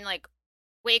minutes and, like,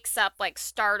 wakes up, like,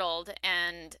 startled,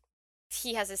 and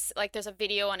he has his, like, there's a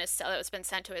video on his cell that was been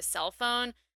sent to his cell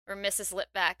phone where Mrs.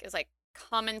 Litvak is, like,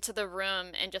 come into the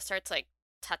room and just starts, like,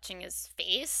 touching his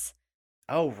face.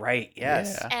 Oh right,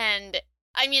 yes. Yeah. And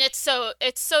I mean, it's so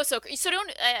so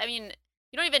don't, I mean,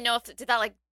 you don't even know if did that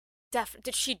like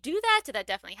did she do that? Did that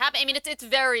definitely happen? I mean, it's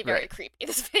very Right. creepy,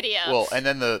 this video. Well, and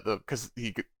then the because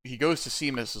he goes to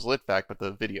see Mrs. Litvak, but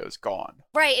the video's gone.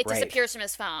 Right, it Right. disappears from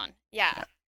his phone. Yeah.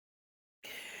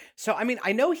 So I mean,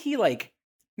 I know he like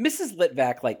Mrs.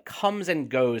 Litvak like comes and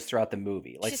goes throughout the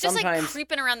movie. Like She's just like sometimes,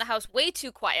 creeping around the house way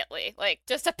too quietly, like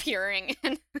just appearing.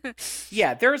 And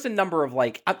yeah, there's a number of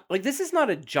like this is not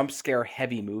a jump scare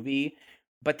heavy movie,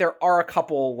 but there are a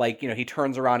couple like, you know, he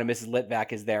turns around and Mrs.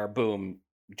 Litvak is there, boom,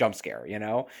 jump scare, you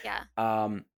know. yeah.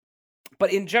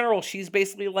 But in general, she's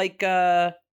basically like,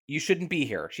 you shouldn't be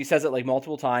here. She says it like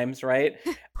multiple times, right?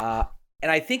 And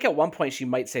I think at one point she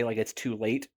might say like it's too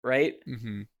late, right?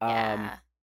 Mm-hmm. Yeah.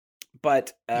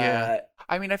 But Yeah.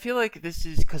 I mean, I feel like this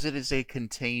is because it is a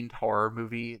contained horror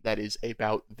movie that is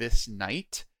about this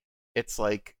night. It's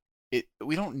like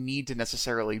we don't need to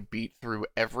necessarily beat through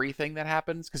everything that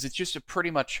happens because it's just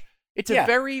it's a Yeah.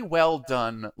 very well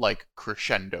done like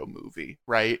crescendo movie,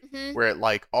 right? Mhm. Where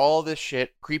like all this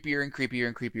shit, creepier and creepier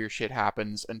and creepier shit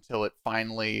happens until it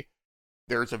finally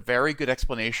there's a very good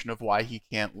explanation of why he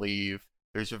can't leave.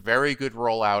 There's a very good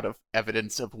rollout of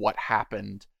evidence of what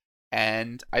happened,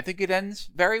 and I think it ends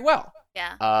very well.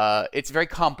 Yeah. It's very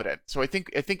competent. So I think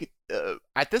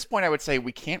at this point I would say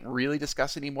we can't really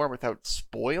discuss anymore without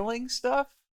spoiling stuff.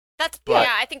 That's but-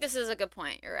 yeah, I think this is a good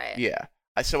point. You're right. Yeah.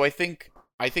 So I think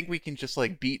we can just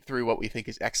like beat through what we think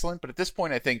is excellent. But at this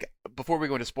point, I think before we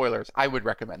go into spoilers, I would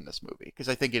recommend this movie because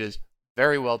I think it is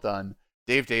very well done.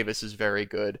 Dave Davis is very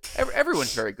good.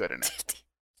 Everyone's very good in it.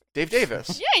 Dave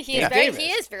Davis. Yeah, he is Yeah. very. Davis. He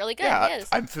is really good. Yeah, He is.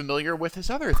 I'm familiar with his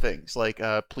other things, like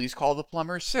Please Call the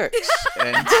Plumber 6.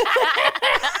 And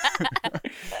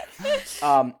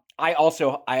I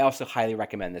also highly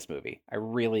recommend this movie. I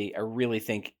really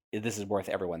think this is worth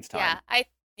everyone's time.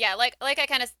 like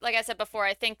I said before,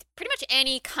 I think pretty much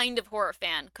any kind of horror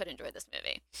fan could enjoy this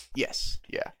movie. yes,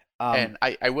 yeah. Um, And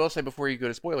I will say before you go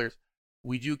to spoilers,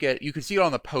 we do get, you can see it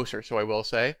on the poster, so I will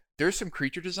say, there's some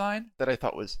creature design that I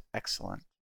thought was excellent.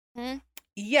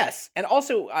 Yes, and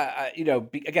also,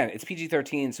 again, it's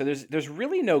PG-13, so there's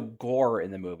really no gore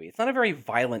in the movie. It's not a very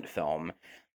violent film.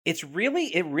 It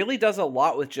really does a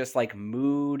lot with just like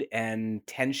mood and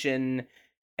tension,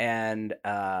 and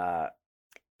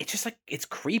it's just like it's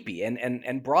creepy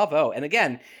and bravo. And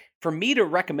again, for me to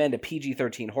recommend a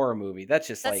PG-13 horror movie, that's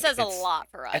just That like says a lot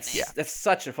for That's Rodney. that's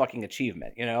such a fucking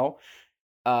achievement, you know.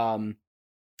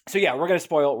 So yeah, we're gonna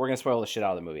spoil the shit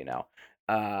out of the movie now.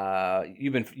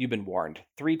 You've been warned.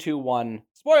 3, 2, 1.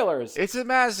 Spoilers. It's a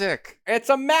Mazik. It's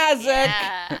a Mazik.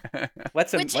 Yeah.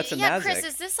 What's a Which, Mazik? Chris,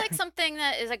 is this like something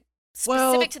that is like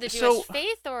Well, specific to the Jewish so-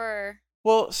 faith, or?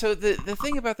 Well, so the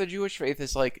thing about the Jewish faith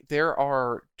is like there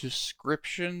are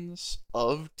descriptions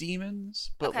of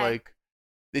demons, but Okay. like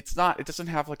it doesn't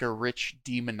have like a rich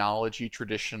demonology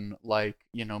tradition like,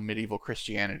 medieval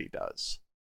Christianity does.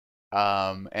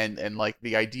 And like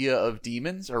the idea of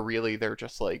demons are really, they're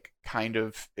just like kind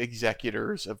of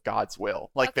executors of God's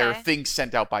will. Like they're Okay. things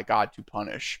sent out by God to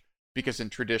punish, because in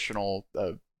traditional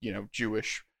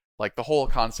Jewish, like the whole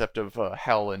concept of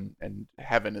hell and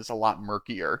heaven is a lot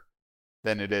murkier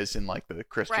than it is in like the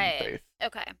Christian Right. faith.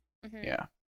 Okay. Mhm. Yeah.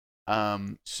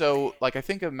 So like I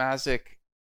think a Mazik,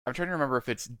 I'm trying to remember if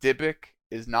it's Dybbuk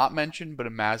is not mentioned, but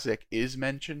a Mazik is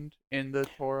mentioned in the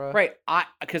Torah. Right.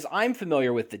 Because I'm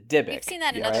familiar with the Dybbuk. We've seen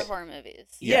that in yeah, other right? horror movies.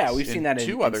 Yeah, Yes, we've seen that in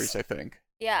two others, I think.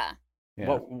 Yeah. Yeah.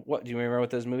 What do you remember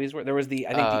what those movies were? There was the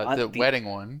the wedding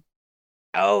one.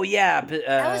 Oh yeah,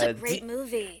 That was a great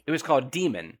movie. It was called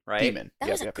Demon, right? Demon. That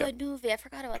Yep, was a yep, good movie. I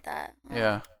forgot about that. Oh.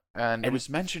 Yeah. And it And- was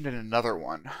mentioned in another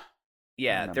one.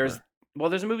 Yeah, there's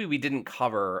a movie we didn't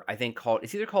cover. I think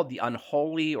it's either called The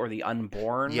Unholy or The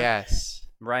Unborn. Yes.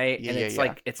 Right. Yeah, and yeah, it's yeah.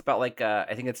 like it's about like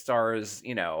I think it stars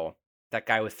that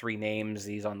guy with 3 names.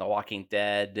 He's on The Walking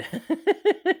Dead.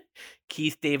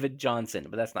 Keith David Johnson,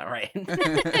 but that's not right.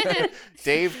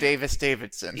 Dave Davis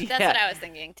Davidson. That's Yeah. what I was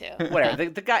thinking too. Whatever.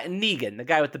 The guy Negan, the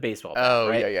guy with the baseball bat, Oh,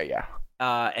 right? yeah.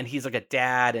 And he's like a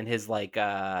dad, and his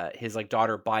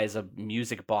daughter buys a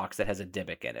music box that has a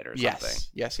Dybbuk in it or something.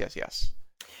 Yes.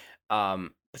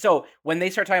 So when they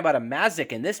start talking about a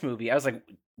Mazik in this movie, I was like,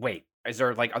 wait,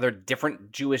 are there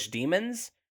different Jewish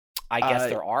demons? I guess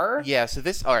there are. Yeah, so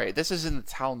this is in the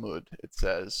Talmud, it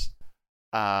says.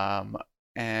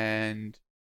 And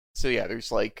so yeah,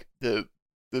 there's like the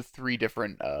 3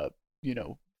 different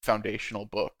foundational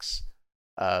books.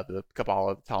 The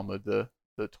Kabbalah, the Talmud, the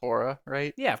Torah,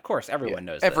 right? Yeah, of course, everyone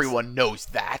knows. This. Everyone knows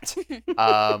that.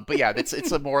 But yeah,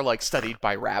 it's a more like studied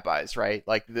by rabbis, right?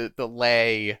 Like the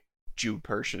lay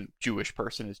Jewish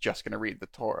person is just going to read the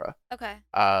Torah. Okay.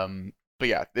 But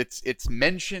yeah, it's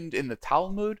mentioned in the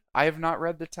Talmud. I have not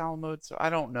read the Talmud, so I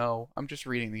don't know. I'm just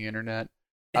reading the internet.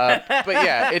 But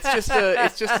yeah,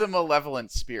 it's just a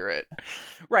malevolent spirit.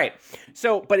 Right.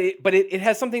 So, but it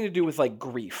has something to do with like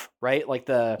grief, right? Like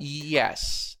the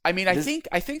Yes. I mean, I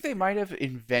think they might have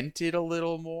invented a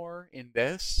little more in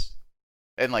this.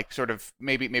 And like sort of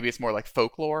maybe it's more like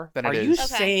folklore than Are it you is.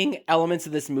 Okay. saying elements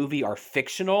of this movie are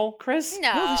fictional, Chris?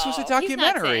 No, No, this was a he's not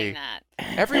documentary. saying that.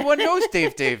 Everyone knows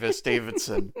Dave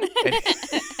Davidson.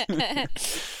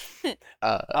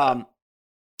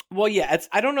 Well, yeah,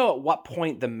 I don't know at what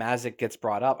point the Mazik gets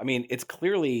brought up. I mean, it's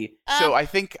clearly So I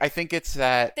think it's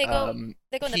that they go in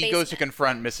the he goes to basement.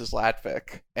 confront Mrs.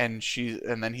 Latvick, and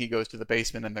then he goes to the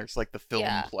basement, and there's like the film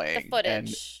playing, the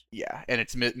footage. and and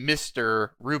it's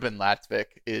Mr. Ruben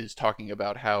Latvick is talking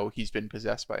about how he's been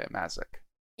possessed by a Mazik.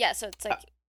 Yeah, so it's like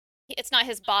it's not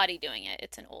his body doing it;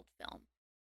 it's an old film.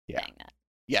 Yeah. Saying that.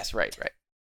 Yes, right.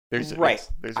 There's Right.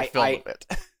 There's a film of it.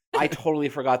 I totally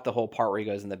forgot the whole part where he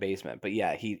goes in the basement. But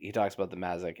yeah, he talks about the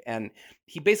Mazik, and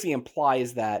he basically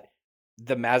implies that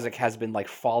the Mazik has been like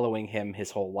following him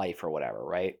his whole life or whatever,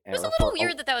 right? It was a little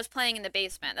weird that was playing in the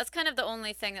basement. That's kind of the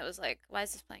only thing that was like, why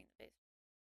is this playing in the basement?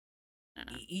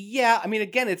 I don't know. Yeah, I mean,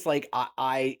 again, it's like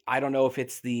I don't know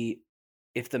if the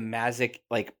Mazik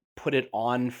like put it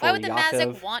on for Why would the Yaakov.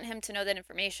 Mazik want him to know that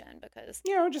information? Because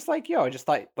Just like I just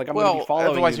thought like I'm gonna be following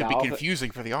otherwise you it'd now. be confusing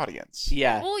for the audience.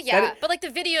 Yeah. well, That yeah, i- but like the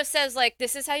video says, like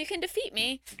this is how you can defeat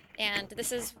me, and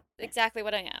this is exactly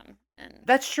what I am. And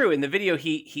That's true. In the video,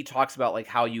 he talks about like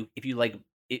how if you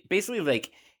it basically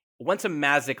like once a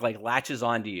Mazik like latches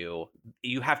onto you,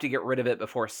 you have to get rid of it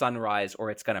before sunrise, or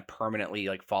it's gonna permanently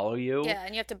like follow you. Yeah,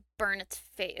 and you have to burn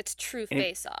its true And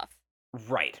face off.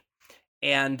 Right.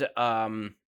 And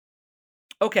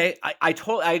okay, I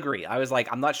agree. I was like,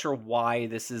 I'm not sure why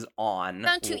this is on.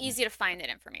 Found too easy to find that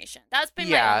information. That's been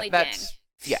my Yeah, only ding. that's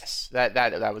yes.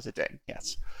 That was a ding.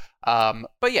 Yes.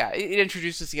 But yeah, it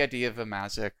introduces the idea of a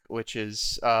Mazik, which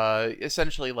is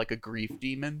essentially like a grief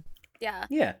demon. Yeah.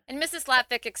 Yeah. And Mrs.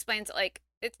 Latvick explains that, like,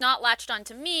 it's not latched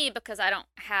onto me because I don't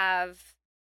have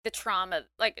the trauma,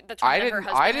 like the trauma her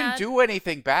husband I didn't had. do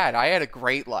anything bad. I had a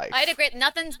great life. I had a great.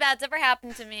 Nothing's bad's ever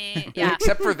happened to me. Yeah.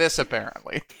 Except for this,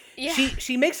 apparently. Yeah.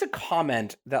 She makes a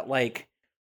comment that like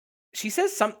she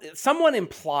says someone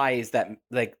implies that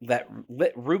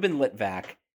Ruben Litvak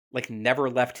like never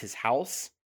left his house.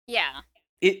 Yeah.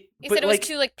 He said it was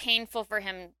too like painful for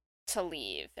him to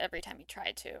leave every time he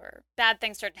tried to, or bad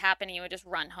things started happening, he would just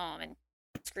run home and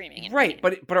screaming. In right,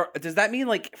 pain. but does that mean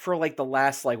like for like the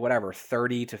last like whatever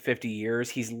 30 to 50 years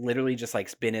he's literally just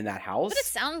like been in that house? What it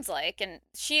sounds like, and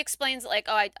she explains like,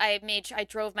 oh, I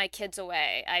drove my kids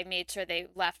away. I made sure they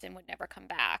left and would never come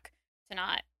back to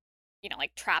not,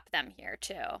 like trap them here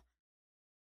too.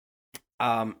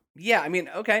 Yeah, I mean,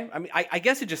 okay. I mean, I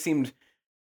guess it just seemed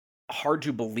hard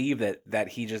to believe that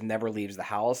he just never leaves the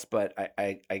house, but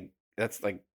I that's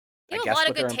like You I have a guess lot what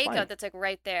of good they're implying. takeout that's like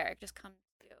right there. It just comes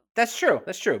to you. That's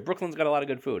true. Brooklyn's got a lot of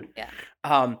good food.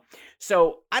 Yeah.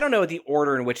 So I don't know the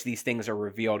order in which these things are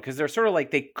revealed because they're sort of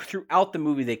like throughout the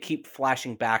movie they keep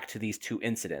flashing back to these two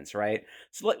incidents, right?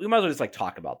 So we might as well just like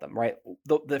talk about them, right?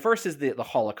 The first is the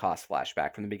Holocaust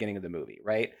flashback from the beginning of the movie,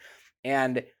 right?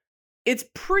 And it's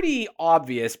pretty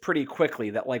obvious pretty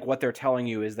quickly that like what they're telling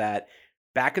you is that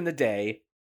back in the day,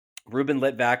 Ruben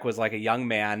Litvak was like a young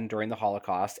man during the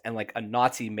Holocaust, and like a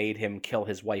Nazi made him kill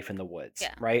his wife in the woods,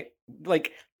 Yeah. right?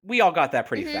 Like we all got that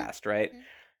pretty Mhm. fast, right?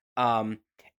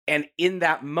 And in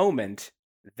that moment,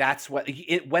 that's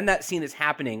when that scene is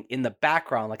happening in the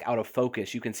background, like out of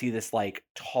focus, you can see this like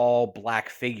tall black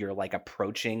figure like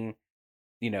approaching,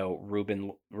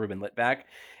 Ruben Litvak,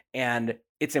 and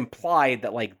it's implied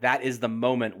that like that is the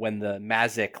moment when the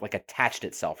Mazik like attached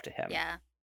itself to him. Yeah.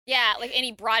 Yeah, like, and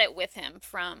he brought it with him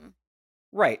from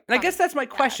Right. And I guess that's my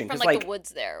question from because like like the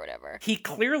woods there or whatever. he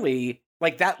clearly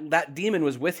like that demon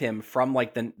was with him from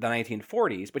like the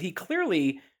 1940s, but he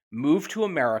clearly moved to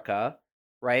America,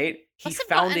 right? He Must have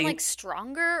found gotten like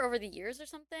stronger over the years or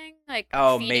something, like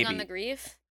Oh, feeding on maybe. the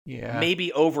grief. Yeah.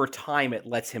 maybe over time it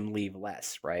lets him leave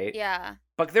less, right? Yeah.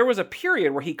 But there was a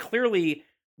period where he clearly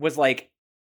was like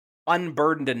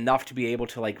unburdened enough to be able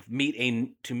to like meet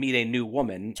a new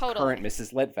woman, Totally. current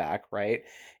Mrs. Litvak, right?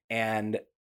 And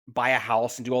buy a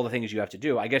house and do all the things you have to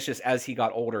do. I guess just as he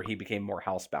got older, he became more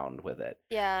housebound with it.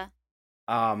 Yeah.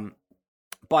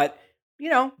 But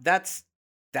that's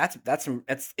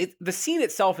it. The scene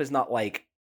itself is not like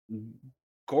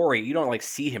gory. You don't like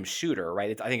see him shoot her,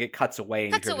 right? I think it cuts away.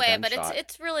 And Cuts you hear away, the but gunshot.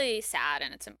 it's really sad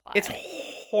and it's implied. It's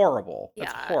horrible. yeah,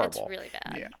 It's horrible. it's really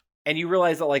bad. Yeah. And you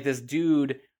realize that like this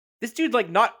dude like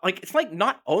not like it's like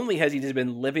not only has he just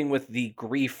been living with the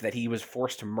grief that he was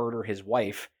forced to murder his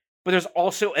wife, but there's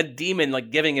also a demon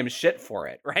like giving him shit for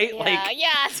it, right? Yeah, Like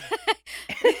yeah.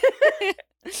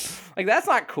 like that's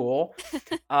not cool.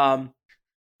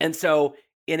 And so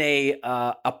in a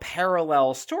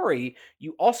parallel story,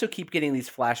 you also keep getting these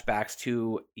flashbacks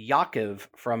to Yaakov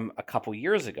from a couple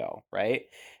years ago, right?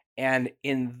 And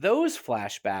in those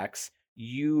flashbacks,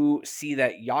 you see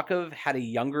that Yaakov had a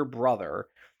younger brother.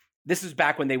 This is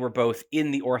back when they were both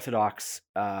in the Orthodox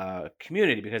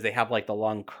community because they have like the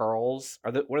long curls.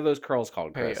 What are those curls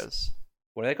called, Chris? Payas.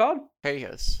 What are they called?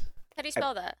 Payas. How do you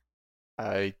spell that?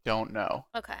 I don't know.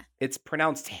 Okay. It's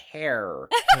pronounced hair.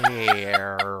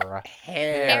 Hair.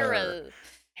 Hair. Arrow.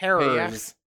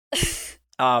 Hairs.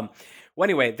 Well,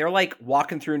 anyway, they're like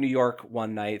walking through New York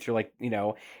one night through like,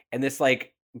 and this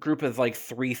like group of like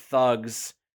three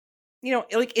thugs,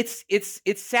 like it's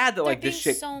sad that They're like this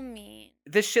being shit so mean.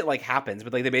 this shit like happens,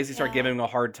 but like they basically start Yeah. giving him a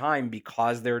hard time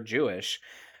because they're Jewish.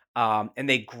 And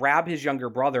they grab his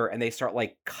younger brother and they start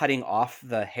like cutting off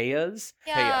the hayas.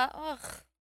 Yeah. Ugh.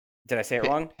 Did I say it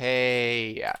wrong?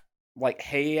 Hey, yeah. Like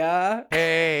heya.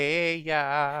 Hey,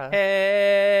 yeah.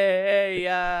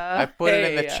 Heya. I put it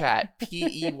in the heya. chat.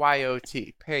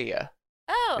 Peyot. Paya.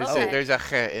 Oh, There's, okay. there's a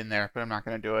ch in there, but I'm not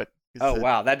going to do it. It's Oh a-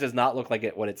 wow, that does not look like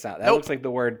what it sounds. That Nope. looks like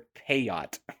the word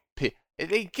payot.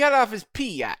 They get off his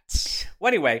peyats. Well,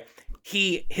 anyway,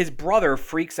 his brother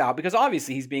freaks out because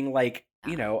obviously he's being like,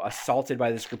 assaulted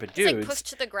by this group of It's dudes, like pushed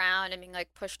to the ground and being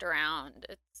like pushed around.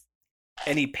 It's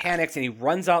and he panics and he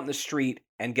runs out in the street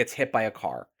and gets hit by a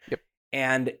car. Yep.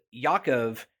 And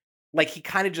Yakov, like, he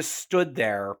kind of just stood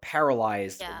there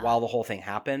paralyzed Yeah. while the whole thing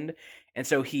happened. And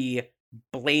so he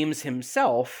blames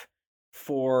himself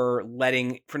for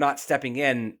not stepping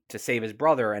in to save his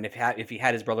brother. And if he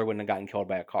had, his brother wouldn't have gotten killed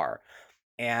by a car.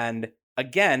 And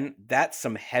again, that's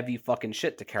some heavy fucking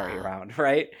shit to carry Wow. around,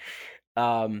 right?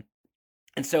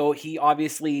 And so he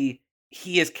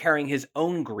is carrying his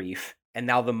own grief, and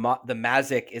now the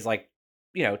Mazik is like,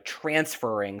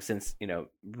 transferring, since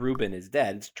Ruben is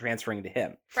dead. It's transferring to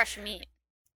him. Fresh meat.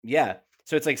 Yeah,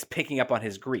 so it's like picking up on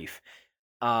his grief.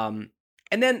 And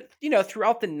then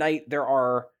throughout the night there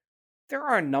are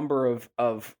a number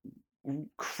of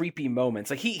creepy moments.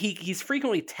 Like he's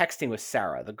frequently texting with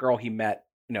Sarah, the girl he met,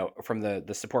 from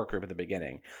the support group at the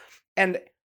beginning. And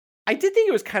I did think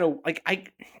it was kind of like,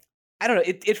 I don't know,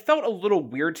 it felt a little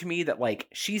weird to me that like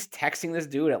she's texting this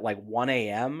dude at like 1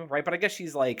 a.m., right? But I guess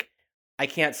she's like, I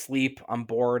can't sleep, I'm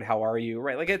bored, how are you,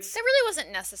 right? Like That really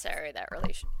wasn't necessary, that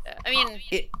relationship. I mean,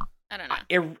 I don't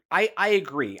know. I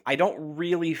agree. I don't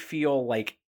really feel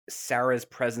like Sarah's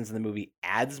presence in the movie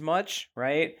adds much,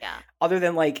 right? Yeah. Other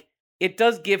than like, it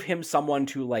does give him someone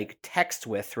to like text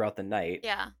with throughout the night.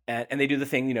 Yeah. And they do the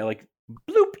thing, like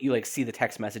bloop, you like see the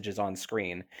text messages on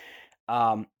screen.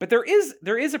 But there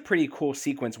is a pretty cool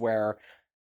sequence where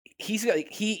he's like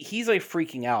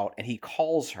freaking out, and he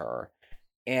calls her,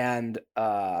 and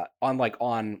on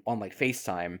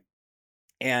FaceTime,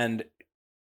 and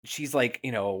she's like,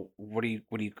 what do you,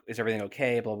 is everything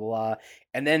okay? Blah, blah, blah.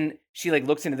 And then she like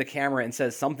looks into the camera and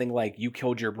says something like, you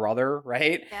killed your brother,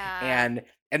 right? Yeah.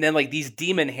 And then like these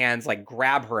demon hands like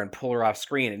grab her and pull her off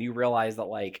screen, and you realize that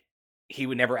like he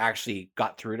would never actually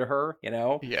got through to her,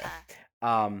 Yeah.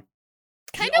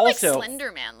 Kind of like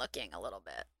Slender Man looking a little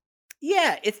bit.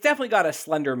 Yeah, it's definitely got a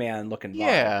Slender Man looking vibe.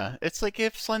 Yeah, it's like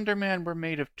if Slender Man were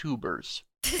made of tubers.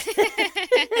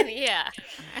 Yeah.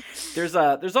 There's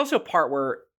also a part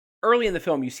where early in the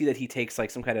film you see that he takes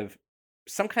like some kind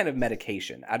of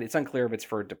medication. It's unclear if it's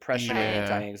for depression or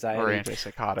anti-anxiety or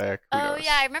antipsychotic. Who Oh knows?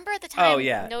 yeah, I remember at the time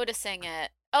yeah. noticing it.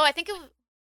 Oh, I think it was.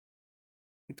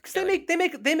 Because they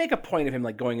make a point of him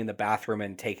like going in the bathroom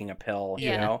and taking a pill.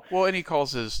 Yeah. Well, and he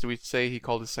calls do we say he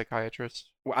called his psychiatrist?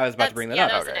 Well, I was about to bring that yeah,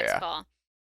 up. that was the Okay, next yeah. call.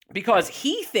 Because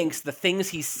he thinks the things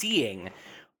he's seeing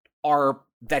are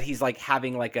that he's like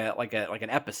having like an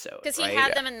episode. Because he right?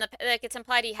 had them in the it's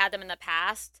implied he had them in the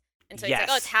past, and so he's like,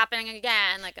 oh, it's Yes. happening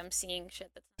again. Like I'm seeing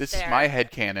shit that's This there. is my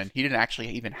headcanon. He didn't actually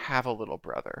even have a little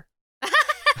brother.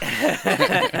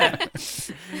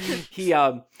 He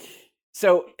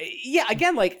so yeah,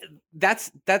 again, like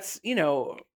that's that's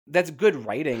good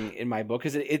writing in my book,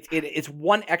 because it's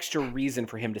one extra reason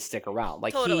for him to stick around.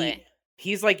 Like Totally.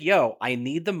 he's like, yo, I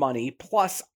need the money,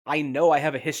 plus I know I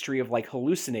have a history of like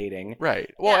hallucinating.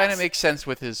 Right. Well, and Yes. it makes sense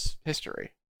with his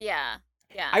history. Yeah.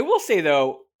 Yeah. I will say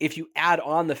though, if you add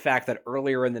on the fact that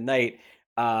earlier in the night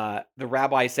the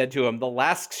rabbi said to him, the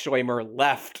last Schweimer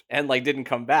left and like didn't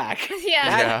come back.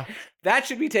 Yeah. That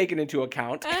should be taken into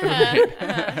account.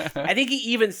 Uh-huh. I think he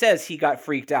even says he got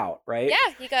freaked out, right?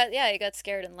 Yeah, he got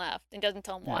scared and left. And doesn't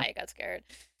tell him why he got scared.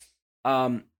 Yeah,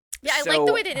 I like the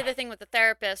so- way they did the thing with the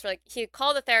therapist. Where, like he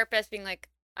called the therapist, being like,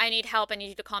 "I need help. I need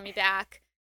you to call me back.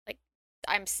 Like,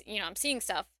 I'm seeing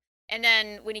stuff." And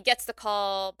then when he gets the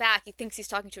call back, he thinks he's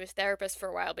talking to his therapist for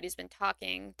a while, but he's been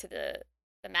talking to the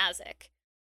Mazik.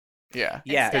 Yeah.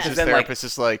 Yeah, Instead. Because his then, like- therapist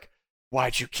is like,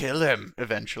 "Why'd you kill him?"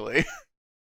 Eventually.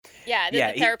 Yeah, then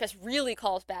Yeah, the therapist really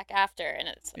calls back after, and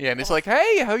it's Yeah, and it's like,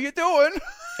 "Hey, how you doing?"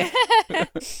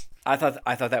 I thought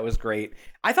that was great.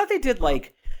 I thought they did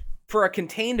like, for a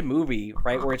contained movie,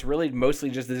 right, where it's really mostly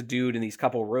just this dude in these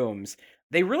couple rooms,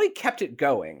 they really kept it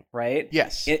going, right?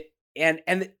 Yes.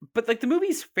 But like the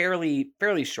movie's fairly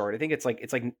short. I think it's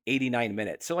like 89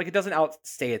 minutes. So like it doesn't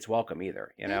outstay its welcome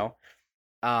either, you know?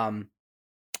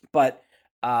 But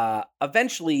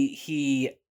eventually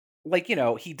he, like,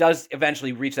 he does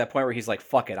eventually reach that point where he's like,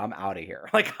 fuck it, I'm out of here.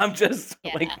 Like, I'm just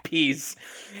like, Yeah. peace.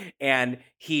 And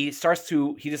he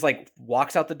just like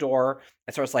walks out the door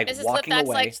and starts like Mrs. walking Flipback's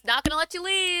away. like, not gonna let you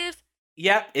leave.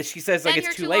 Yeah, she says like Been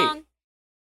it's here too late. long.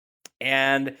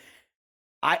 And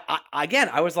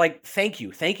I was like, thank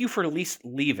you for at least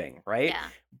leaving, right? Yeah.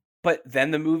 But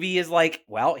then the movie is like,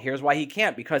 well, here's why he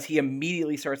can't, because he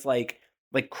immediately starts like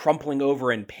crumpling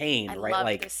over in pain, I right? love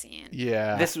Like this scene.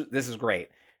 Yeah. this is great.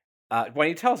 Why don't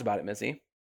you tell us about it, Missy?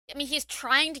 I mean, he's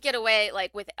trying to get away,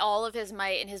 like, with all of his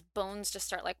might, and his bones just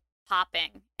start, like,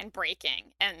 popping and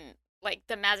breaking. And, like,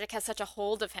 the magic has such a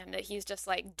hold of him that he's just,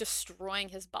 like, destroying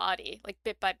his body, like,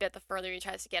 bit by bit, the further he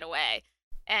tries to get away.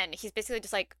 And he's basically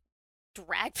just, like,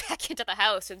 dragged back into the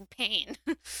house in pain.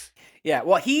 Yeah,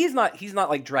 well, he's not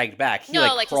like dragged back. He No,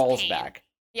 like like, he's crawls pain. back.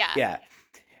 Yeah. Yeah.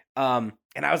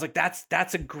 And I was like,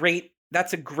 that's a great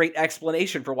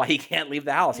explanation for why he can't leave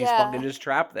the house. He's Yeah. fucking just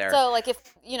trapped there. So like if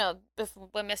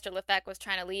when Mr. Litvak was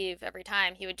trying to leave every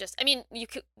time, he would just no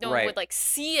one Right. would like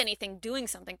see anything doing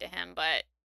something to him, but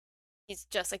he's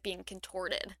just like being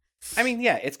contorted. I mean,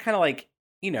 yeah, it's kind of like,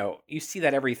 you see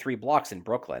that every 3 blocks in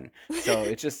Brooklyn. So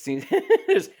it just seems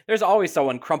there's always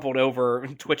someone crumpled over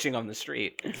and twitching on the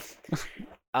street.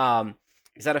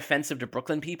 Is that offensive to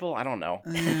Brooklyn people? I don't know.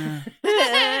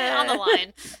 On the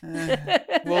line.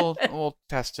 We'll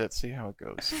test it, see how it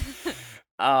goes.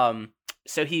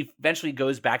 So he eventually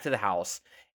goes back to the house,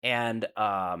 and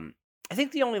I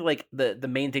think the only like the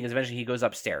main thing is eventually he goes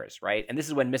upstairs, right? And this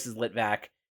is when Mrs. Litvak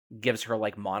gives her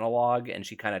like monologue, and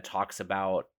she kind of talks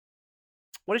about,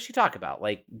 what does she talk about?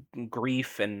 Like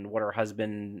grief and what her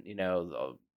husband,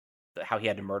 how he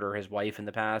had to murder his wife in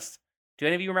the past. Do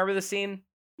any of you remember the scene?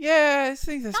 Yeah, I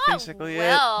think that's Not basically it.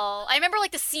 well. I remember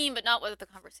like the scene, but not what the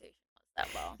conversation was that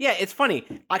well. Yeah, it's funny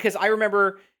because I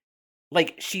remember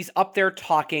like she's up there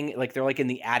talking, like they're like in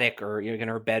the attic or in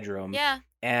her bedroom. Yeah.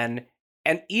 And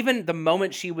even the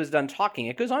moment she was done talking,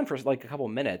 it goes on for like a couple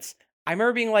minutes. I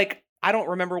remember being like, I don't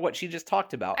remember what she just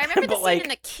talked about. I remember the but scene like in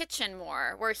the kitchen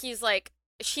more, where he's like,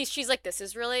 she's like, this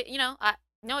is really,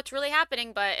 no, it's really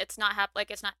happening, but it's not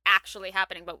it's not actually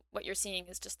happening. But what you're seeing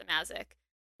is just the magic.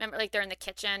 Remember, like they're in the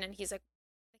kitchen, and he's like,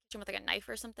 in the kitchen with like a knife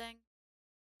or something.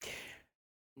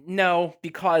 No,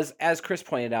 because as Chris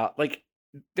pointed out, like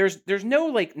there's no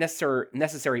like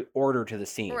necessary order to the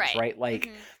scenes, right? Like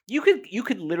Mhm. you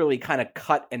could literally kind of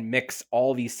cut and mix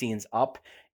all these scenes up,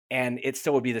 and it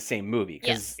still would be the same movie because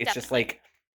Yes, it's just definitely. like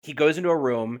he goes into a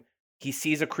room, he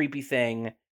sees a creepy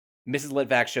thing, Mrs.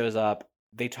 Litvak shows up,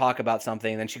 they talk about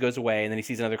something, then she goes away, and then he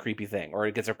sees another creepy thing, or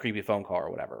he gets a creepy phone call or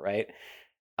whatever, right?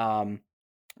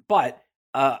 But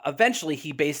eventually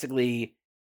he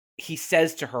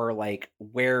says to her like,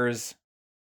 where's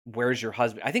your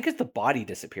husband? I think it's the body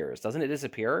disappears. Doesn't it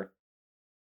disappear?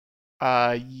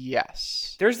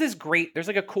 Yes. There's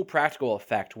like a cool practical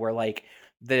effect where like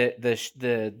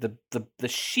the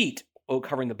sheet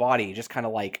covering the body just kind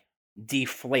of like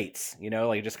deflates,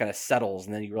 like it just kind of settles,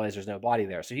 and then you realize there's no body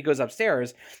there. So he goes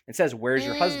upstairs and says, "Where's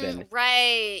your husband?"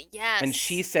 Right. Yes. And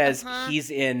she says Uh-huh.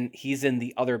 he's in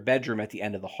the other bedroom at the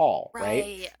end of the hall,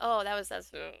 right? Oh, that's.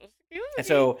 And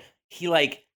so he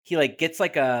gets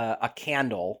like a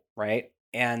candle, right?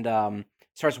 And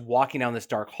starts walking down this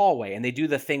dark hallway, and they do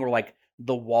the thing where like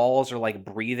the walls are like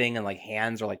breathing and like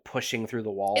hands are like pushing through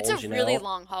the walls. It's a really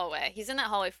long hallway. He's in that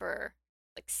hallway for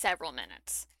like several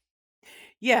minutes.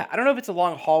 Yeah, I don't know if it's a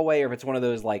long hallway or if it's one of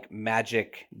those like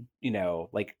magic,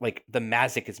 like the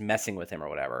magic is messing with him or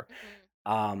whatever.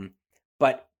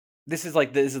 But this is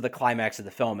the climax of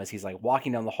the film as he's like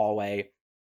walking down the hallway,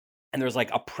 and there's like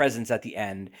a presence at the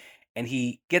end, and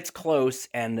he gets close,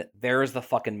 and there's the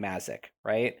fucking Mazik,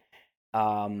 right?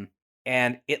 And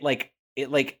it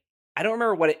I don't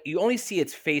remember you only see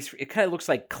its face. It kind of looks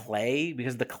like clay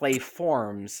because the clay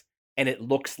forms and it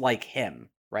looks like him,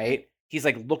 right? He's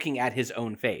like looking at his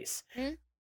own face. Mhm.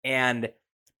 And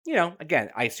again,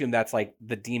 I assume that's like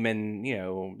the demon,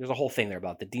 there's a whole thing there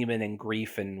about the demon and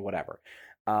grief and whatever.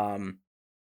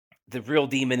 The real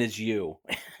demon is you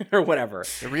or whatever.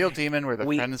 The real demon were the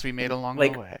friends we made along the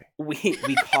way.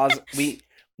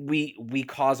 We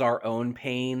cause our own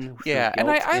pain. Yeah, guilt,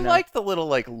 and I like the little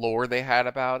like lore they had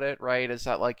about it, right? Is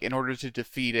that like in order to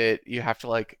defeat it, you have to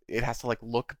like it has to like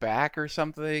look back or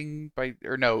something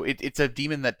it's a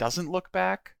demon that doesn't look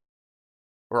back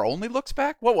or only looks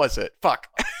back. What was it? Fuck.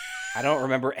 I don't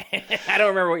remember. I don't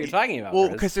remember what you're talking about. Well,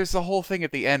 because there's the whole thing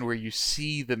at the end where you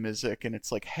see the Mizik and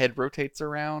its like head rotates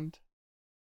around.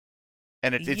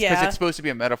 And it's because it's supposed to be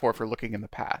a metaphor for looking in the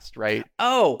past, right?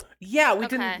 Oh, yeah, we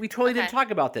totally didn't Okay.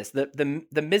 talk about this. The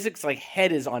Mizik's like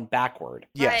head is on backward.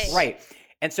 Yes. Right.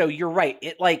 And so you're right.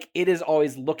 It is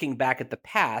always looking back at the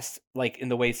past, like in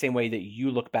the same way that you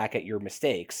look back at your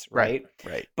mistakes, right?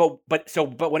 Right. But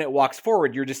when it walks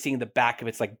forward, you're just seeing the back of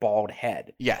its like bald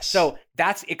head. Yes. So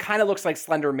it kind of looks like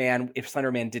Slender Man if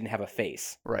Slender Man didn't have a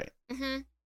face. Right.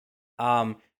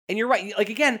 Mm-hmm. And you're right. Like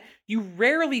again, you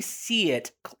rarely see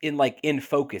it in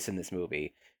focus in this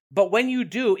movie, but when you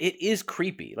do, it is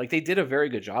creepy. Like they did a very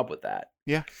good job with that.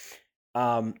 Yeah.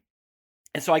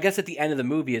 And so I guess at the end of the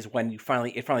movie is when it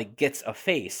finally gets a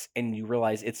face, and you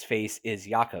realize its face is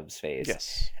Yaakov's face.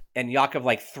 Yes. And Yaakov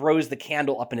like throws the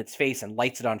candle up in its face and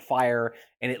lights it on fire,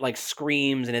 and it like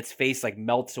screams, and its face like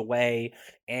melts away,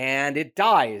 and it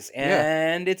dies,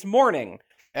 and it's morning.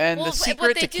 And Well, the but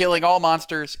secret they to do killing all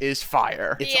monsters is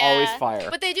fire. It's always Yeah, fire.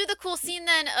 But they do the cool scene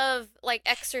then of like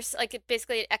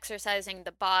basically exercising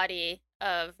the body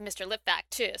of Mr. Lipvac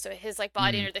too. So his like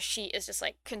body Mm. under the sheet is just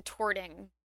like contorting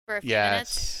for a few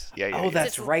minutes. Yes. Yeah, yeah, Oh, yeah.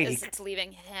 that's right. As it's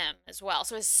leaving him as well.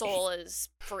 So his soul is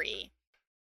free.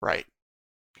 Right.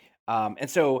 And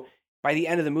so by the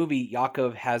end of the movie,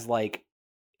 Yakov has like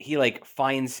he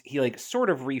sort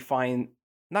of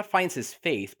not finds his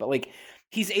faith, but like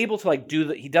he's able to like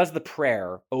he does the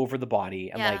prayer over the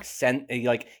body and Yeah.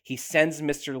 like he sends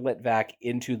Mr. Litvak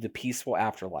into the peaceful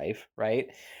afterlife, right?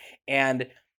 And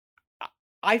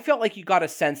I felt like you got a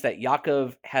sense that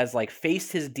Yakov has like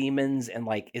faced his demons and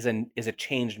like is a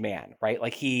changed man, right?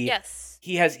 Like Yes.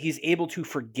 he's able to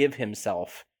forgive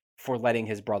himself for letting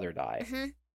his brother die. hmm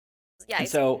Yeah, And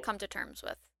he's so- come to terms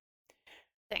with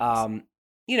things.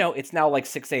 It's now like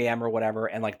 6 a.m. or whatever,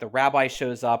 and like the rabbi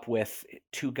shows up with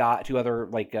two other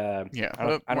like Yeah. I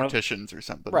don't know. Morticians or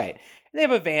something. Right. They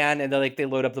have a van and they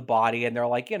load up the body and they're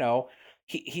like,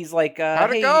 he's like How'd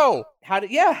it hey, go?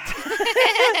 yeah.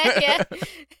 Yeah.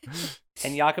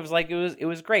 And Yakov's like, it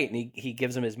was great. And he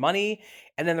gives him his money.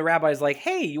 And then the rabbi's like,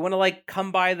 hey, you want to like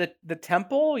come by the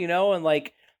temple, and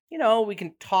like, we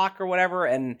can talk or whatever.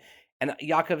 And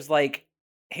Yakov's like,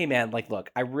 hey man, like, look,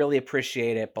 I really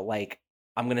appreciate it, but like,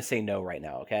 I'm going to say no right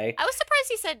now. Okay. I was surprised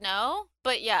he said no,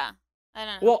 but yeah. I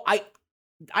don't know. Well,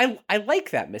 I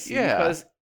like that, Missy, Yeah. because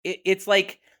it's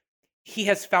like he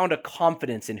has found a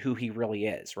confidence in who he really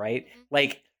is, right? Mhm.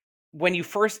 Like when he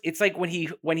first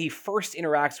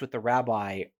interacts with the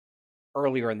rabbi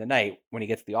earlier in the night when he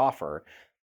gets the offer,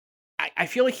 I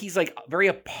feel like he's like very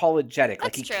apologetic.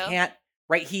 Like That's he true. can't,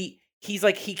 right? He's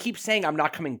like he keeps saying I'm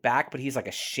not coming back, but he's like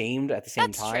ashamed at the same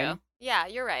That's time. true. Yeah,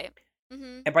 you're right.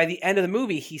 hmm And by the end of the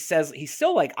movie, he says he's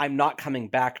still like I'm not coming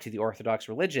back to the Orthodox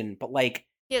religion, but like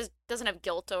Doesn't have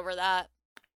guilt over that.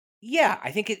 yeah, I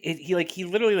think he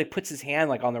literally like puts his hand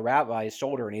like on the rabbi's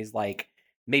shoulder and he's like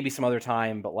maybe some other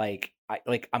time, but like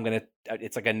I'm gonna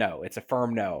it's like a no, it's a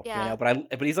firm no, Yeah.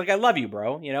 but he's like I love you,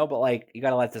 bro, but like you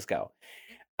gotta let this go,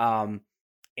 and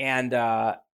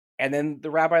then the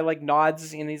rabbi like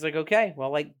nods and he's like okay,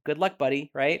 well like good luck,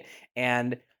 buddy, right?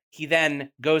 And he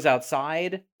then goes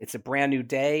outside. It's a brand new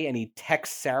day, and he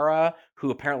texts Sarah, who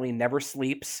apparently never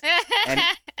sleeps.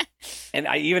 And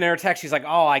I even in her text, she's like,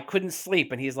 "Oh, I couldn't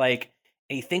sleep." And he's like,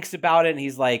 and he thinks about it, and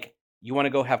he's like, "You want to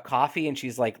go have coffee?" And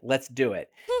she's like, "Let's do it."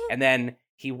 And then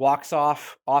he walks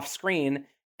off screen,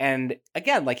 and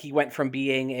again, like he went from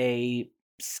being a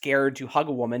scared to hug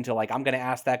a woman to like I'm gonna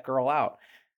ask that girl out,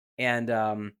 and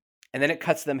then it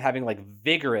cuts to them having like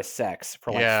vigorous sex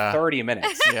for like Yeah. 30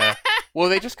 minutes. Yeah. Well,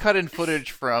 they just cut in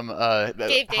footage from the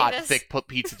Gabe Hot Davis. Thick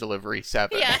Pizza Delivery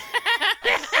 7. Yeah.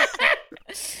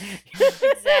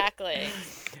 Exactly.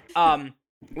 Let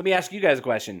me ask you guys a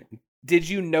question. Did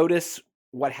you notice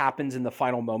what happens in the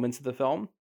final moments of the film?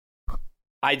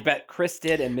 I bet Chris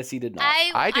did and Missy did not.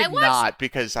 I did watched- not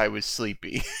because I was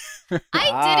sleepy. I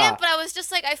Ah. didn't, but I was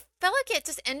just like, I felt like it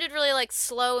just ended really like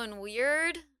slow and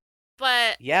weird.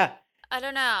 But Yeah. I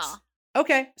don't know.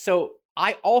 Okay. So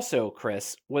I also,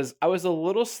 Chris, I was a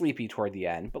little sleepy toward the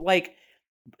end, but like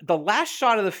the last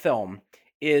shot of the film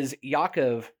is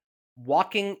Yakov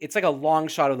walking. It's like a long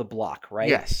shot of the block, right?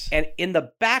 Yes. And in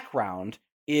the background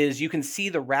is you can see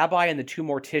the rabbi and the two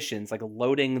morticians like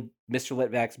loading Mr.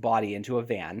 Litvak's body into a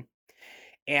van.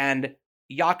 And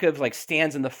Yakov like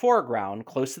stands in the foreground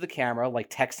close to the camera, like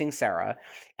texting Sarah.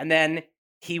 And then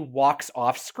he walks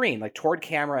off screen, like toward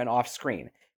camera and off screen.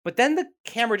 But then the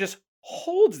camera just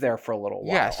holds there for a little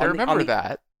while. Yes, I on the- remember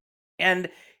that.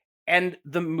 And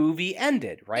the movie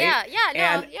ended, right? Yeah, no,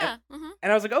 And- yeah. hmm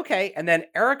And I was like, okay. And then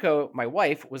Erica, my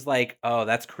wife, was like, oh,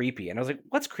 that's creepy. And I was like,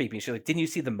 what's creepy? She's like, didn't you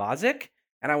see the Mazik?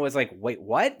 And I was like, wait,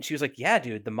 what? She was like, yeah,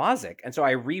 dude, the Mazik. And so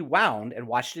I rewound and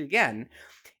watched it again.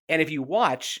 And if you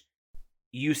watch,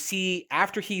 you see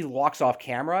after he walks off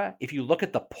camera, if you look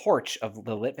at the porch of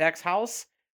the Litvak's house,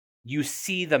 you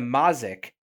see the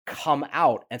Mazik come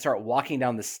out and start walking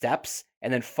down the steps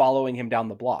and then following him down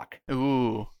the block.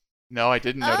 Ooh. No, I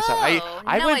didn't notice that. Oh, I no,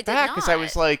 I went did back because I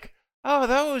was not. like, oh,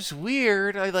 that was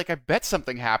weird. I bet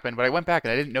something happened, but I went back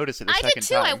and I didn't notice it the I second did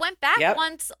too. time. I went back Yep.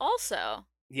 once also.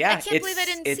 Yeah, I can't believe I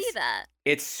didn't see that.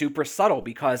 It's super subtle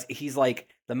because he's like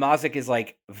the Mazik is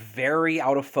like very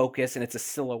out of focus and it's a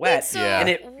silhouette. So, Yeah.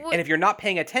 And if you're not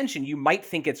paying attention, you might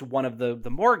think it's one of the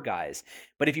morgue guys.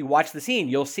 But if you watch the scene,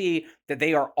 you'll see that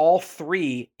they are all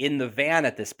three in the van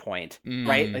at this point,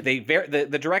 right? Mm. Like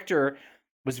the director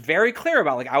was very clear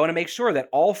about like I want to make sure that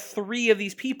all three of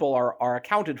these people are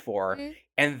accounted for, Mhm.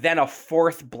 and then a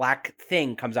fourth black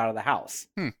thing comes out of the house.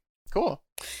 Cool.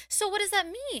 So what does that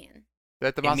mean?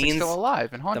 That the It Mozik's means still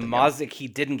alive and The haunting him. Mozik, he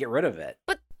didn't get rid of it.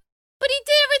 But he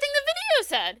did everything the video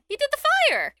said. He did the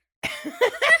fire.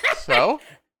 So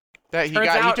that he Turns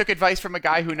he out- took advice from a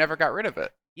guy who never got rid of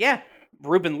it. Yeah,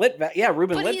 Ruben Litvak. Yeah,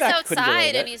 Ruben But Litvak he's couldn't get rid outside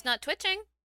of and it. he's not twitching.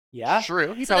 Yeah,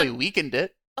 True. He So probably then- weakened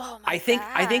it. Oh my I think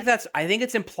God. I think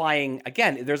it's implying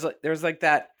again. There's like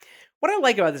that. What I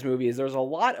like about this movie is there's a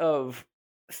lot of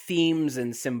themes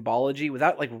and symbology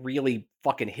without like really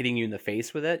fucking hitting you in the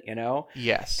face with it, you know.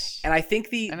 Yes. And I think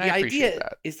the And I appreciate idea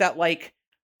that. is that like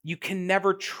you can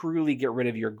never truly get rid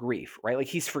of your grief, right? Like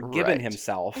he's forgiven Right.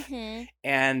 himself Mhm.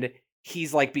 and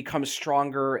he's like become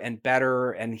stronger and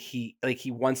better and he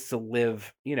wants to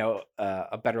live, you know,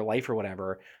 a better life or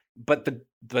whatever. But the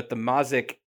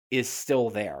Mazik is still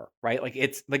there, right? Like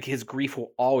it's like his grief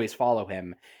will always follow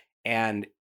him, and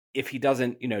if he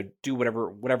doesn't, you know, do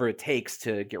whatever it takes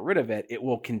to get rid of it, it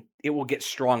will get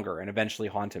stronger and eventually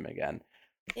haunt him again.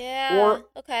 Yeah.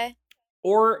 Okay.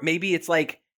 Or maybe it's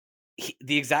like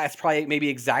it's probably maybe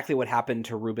exactly what happened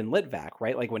to Ruben Litvak,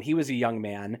 right? Like when he was a young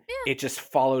man, Yeah. it just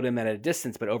followed him at a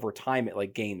distance, but over time it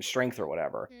like gained strength or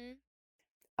whatever.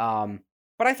 Mhm.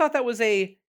 But I thought that was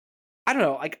I don't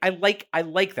know, like I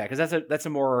like that because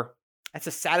that's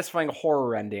a satisfying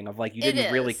horror ending of like you It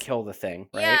didn't really is. kill the thing,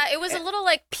 right? Yeah, it was a little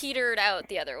like petered out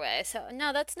the other way. So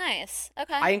no, that's nice.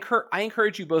 Okay. I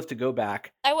encourage you both to go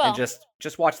back I will. and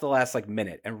just watch the last like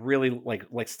minute and really like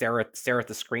stare at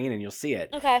the screen and you'll see it.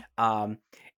 Okay.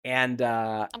 And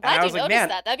I'm and glad I you was like, noticed man,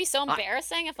 that. That'd be so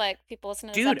embarrassing if like people listen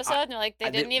to this Dude, episode and they're like they I-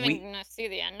 didn't we- even see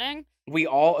the ending. we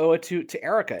all owe it to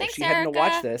Erica. Thanks, if she hadn't Erica.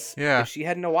 watched this, Yeah. if she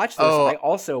hadn't watched this, Oh, I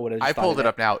also would have. I pulled it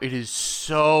up now. It is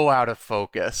so out of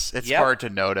focus. It's Yep. hard to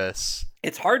notice.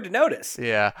 It's hard to notice.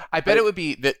 Yeah. I bet it would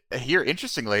be that here,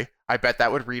 interestingly, I bet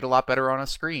that would read a lot better on a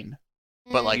screen.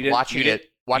 But Mm. like You didn't- watching you didn't-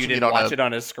 watching you it didn't on watch a it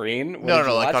on a screen. What no, did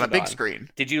you like watch on a it big screen.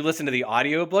 Did you listen to the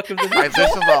audiobook of the I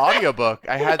listened to the audiobook.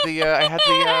 I had the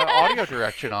audio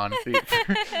direction on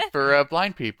for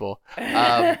blind people.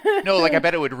 No, like I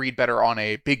bet it would read better on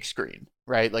a big screen,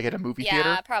 right? Like at a movie yeah,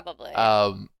 theater. probably.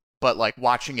 But like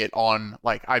watching it on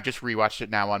like I've just rewatched it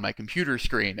now on my computer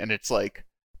screen and it's like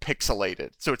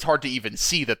pixelated, so it's hard to even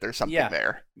see that there's something Yeah.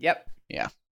 there. Yep. Yeah.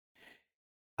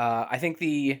 I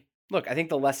think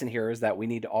the lesson here is that we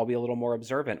need to all be a little more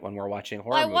observant when we're watching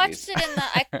horror I movies. watched it in the.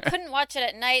 I couldn't watch it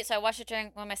at night, so I watched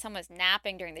it when my son was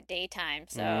napping during the daytime.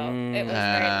 So it was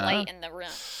very light in the room.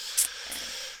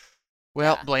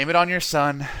 Well, Yeah. blame it on your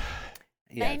son.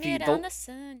 Yeah, Blame it on the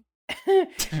sun.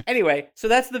 Anyway, so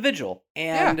that's The Vigil,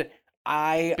 and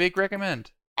I Big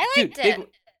recommend. I liked it.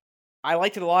 I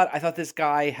liked it a lot. I thought this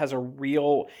guy has a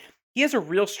real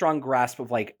strong grasp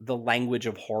of like the language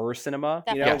of horror cinema.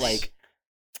 You know, Definitely. Yes.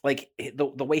 like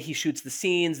the way he shoots the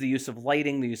scenes, the use of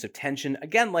lighting, the use of tension.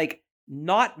 Again, like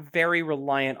not very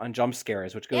reliant on jump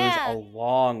scares, which goes Yeah. a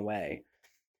long way.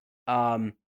 He's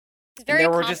very there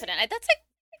were confident. just- That's like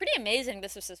pretty amazing.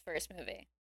 This was his first movie.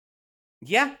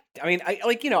 Yeah, I mean,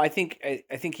 I think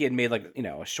he had made like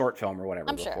a short film or whatever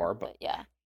I'm before, sure, but yeah.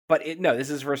 no, this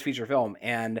is his first feature film,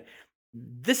 and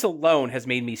this alone has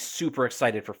made me super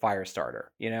excited for Firestarter.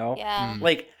 You know, Yeah. Mm.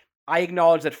 like I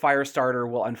acknowledge that Firestarter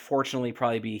will unfortunately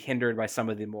probably be hindered by some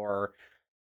of the more,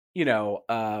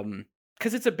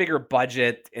 because it's a bigger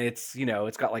budget. And it's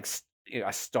it's got like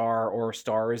a star or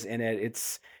stars in it.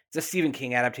 It's a Stephen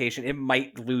King adaptation. It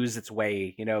might lose its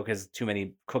way, because too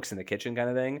many cooks in the kitchen kind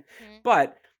of thing. Mhm.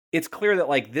 But it's clear that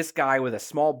like this guy with a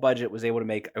small budget was able to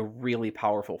make a really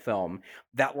powerful film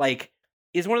that like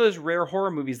is one of those rare horror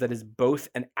movies that is both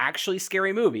an actually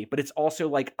scary movie, but it's also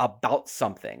like about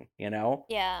something,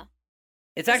 Yeah.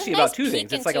 It's It's a actually nice about two peek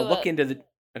things. It's like a into look a- into the.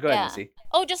 Go ahead, Yeah. Missy.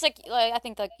 Oh, just like I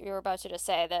think like you were about to just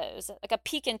say that it was like a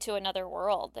peek into another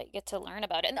world that you get to learn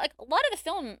about it. And like a lot of the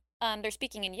film, they're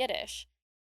speaking in Yiddish.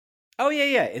 Oh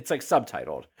yeah. It's like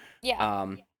subtitled. Yeah.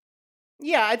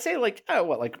 Yeah, I'd say like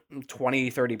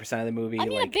 20-30% of the movie. I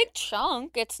mean, a like big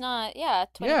chunk. It's not. Yeah,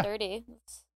 20, Yeah. 30.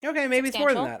 okay, maybe it's more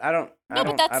than substantial. that. I don't. No,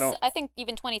 but that's. I don't. I think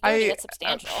even 20, 30, that's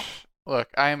substantial. Look,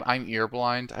 I'm ear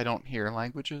blind. I don't hear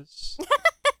languages.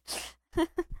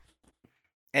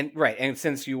 And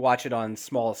since you watch it on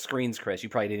small screens, Chris, you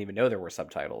probably didn't even know there were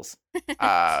subtitles.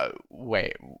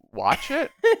 Wait, watch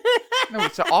it? No,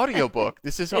 it's an audiobook.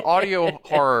 This is an audio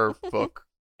horror book.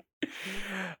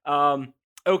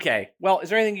 Okay. Well, is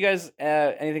there anything you guys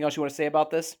anything else you want to say about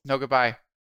this? No, goodbye.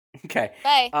 Okay.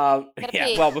 Bye. Gotta Yeah.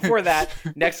 pee. Well, before that,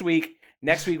 next week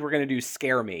we're gonna do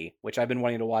Scare Me, which I've been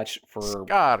wanting to watch for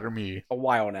Scar me. a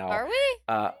while now. Are we?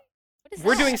 Uh, What is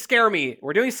we're that? doing Scare Me.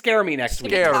 We're doing Scare Me next Did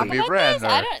week. we Scare talk me, about this? I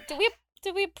Brenner. don't.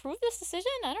 Did we approve this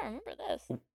decision? I don't remember this.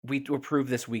 We approved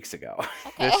this weeks ago.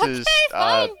 Okay. This okay, is,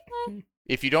 fine.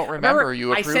 If you don't remember,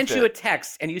 you I approved sent you a it.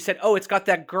 text and you said, "Oh, it's got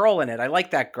that girl in it. I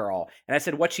like that girl." And I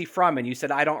said, "What's she from?" And you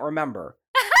said, "I don't remember."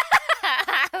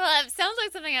 Well, it sounds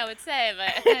like something I would say,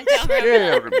 but I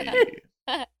don't remember.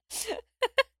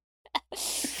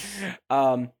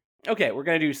 Scare me. Okay, we're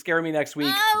gonna do Scare Me next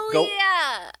week. Oh Go.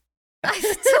 yeah. I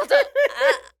still don't.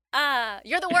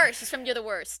 You're the worst. It's from You're the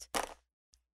Worst.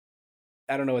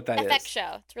 I don't know what that is. FX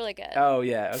show. It's really good. Oh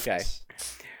yeah. Okay.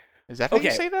 Is that how you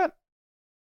Okay. say that?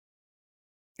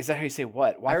 Is that how you say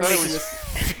what? Why I are we thought it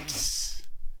making was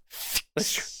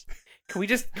this? Can we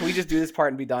just do this part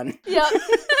and be done? Yep.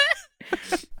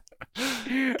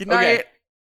 Good night.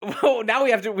 Well, now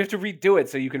we have to redo it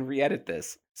so you can re-edit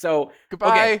this. So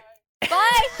Goodbye.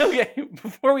 Bye. okay,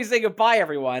 before we say goodbye,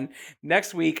 everyone,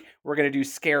 next week we're gonna do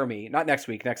Scare Me. Not next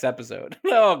week, next episode.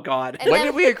 Oh God, And When then-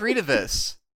 did we agree to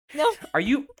this? No. are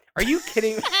you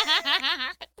kidding?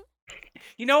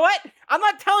 You know what? I'm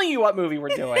not telling you what movie we're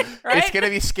doing. Right? It's gonna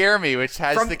be Scare Me, which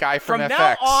has the guy from FX.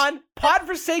 now on, Pod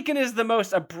Forsaken is the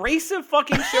most abrasive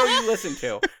fucking show you listen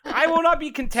to. I will not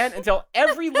be content until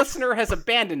every listener has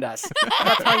abandoned us. I'm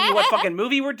not telling you what fucking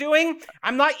movie we're doing.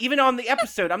 I'm not even on the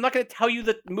episode. I'm not going to tell you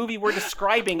the movie we're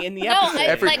describing in the No,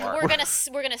 episode. like anymore. we're gonna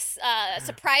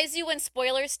surprise you when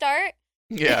spoilers start.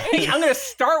 Yeah, I'm going to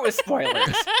start with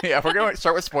spoilers. yeah. We're gonna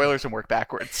start with spoilers and work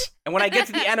backwards. And when I get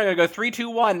to the end, I'm going to go 3, 2,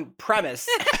 1, premise.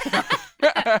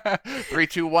 3,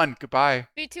 2, 1. Goodbye.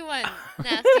 3, 2, 1.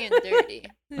 Nasty and dirty.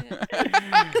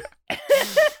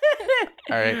 All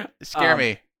right. Scare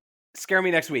me. Scare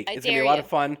Me next week. I It's going to be dare a lot you. of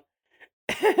fun.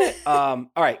 All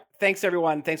right. Thanks,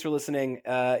 everyone. Thanks for listening.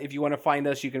 If you want to find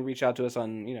us, you can reach out to us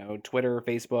on, Twitter,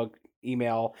 Facebook,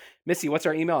 email. Missy, what's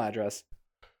our email address?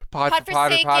 Pod for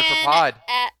pod or pod for pod.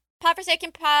 At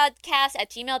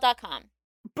podforsakenpodcast@gmail.com.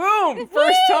 Boom!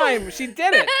 First time. She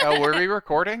did it. Oh, were we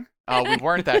recording? Oh, we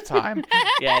weren't that time.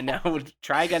 Yeah, no. We'll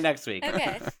try again next week.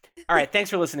 Okay. All right. Thanks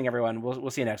for listening, everyone.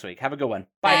 We'll see you next week. Have a good one.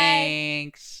 Bye.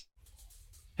 Thanks.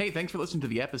 Hey, thanks for listening to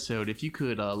the episode. If you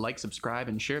could like, subscribe,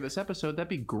 and share this episode, that'd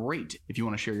be great. If you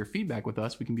want to share your feedback with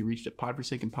us, we can be reached at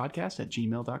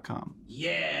podforsakenpodcast@gmail.com.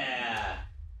 Yeah.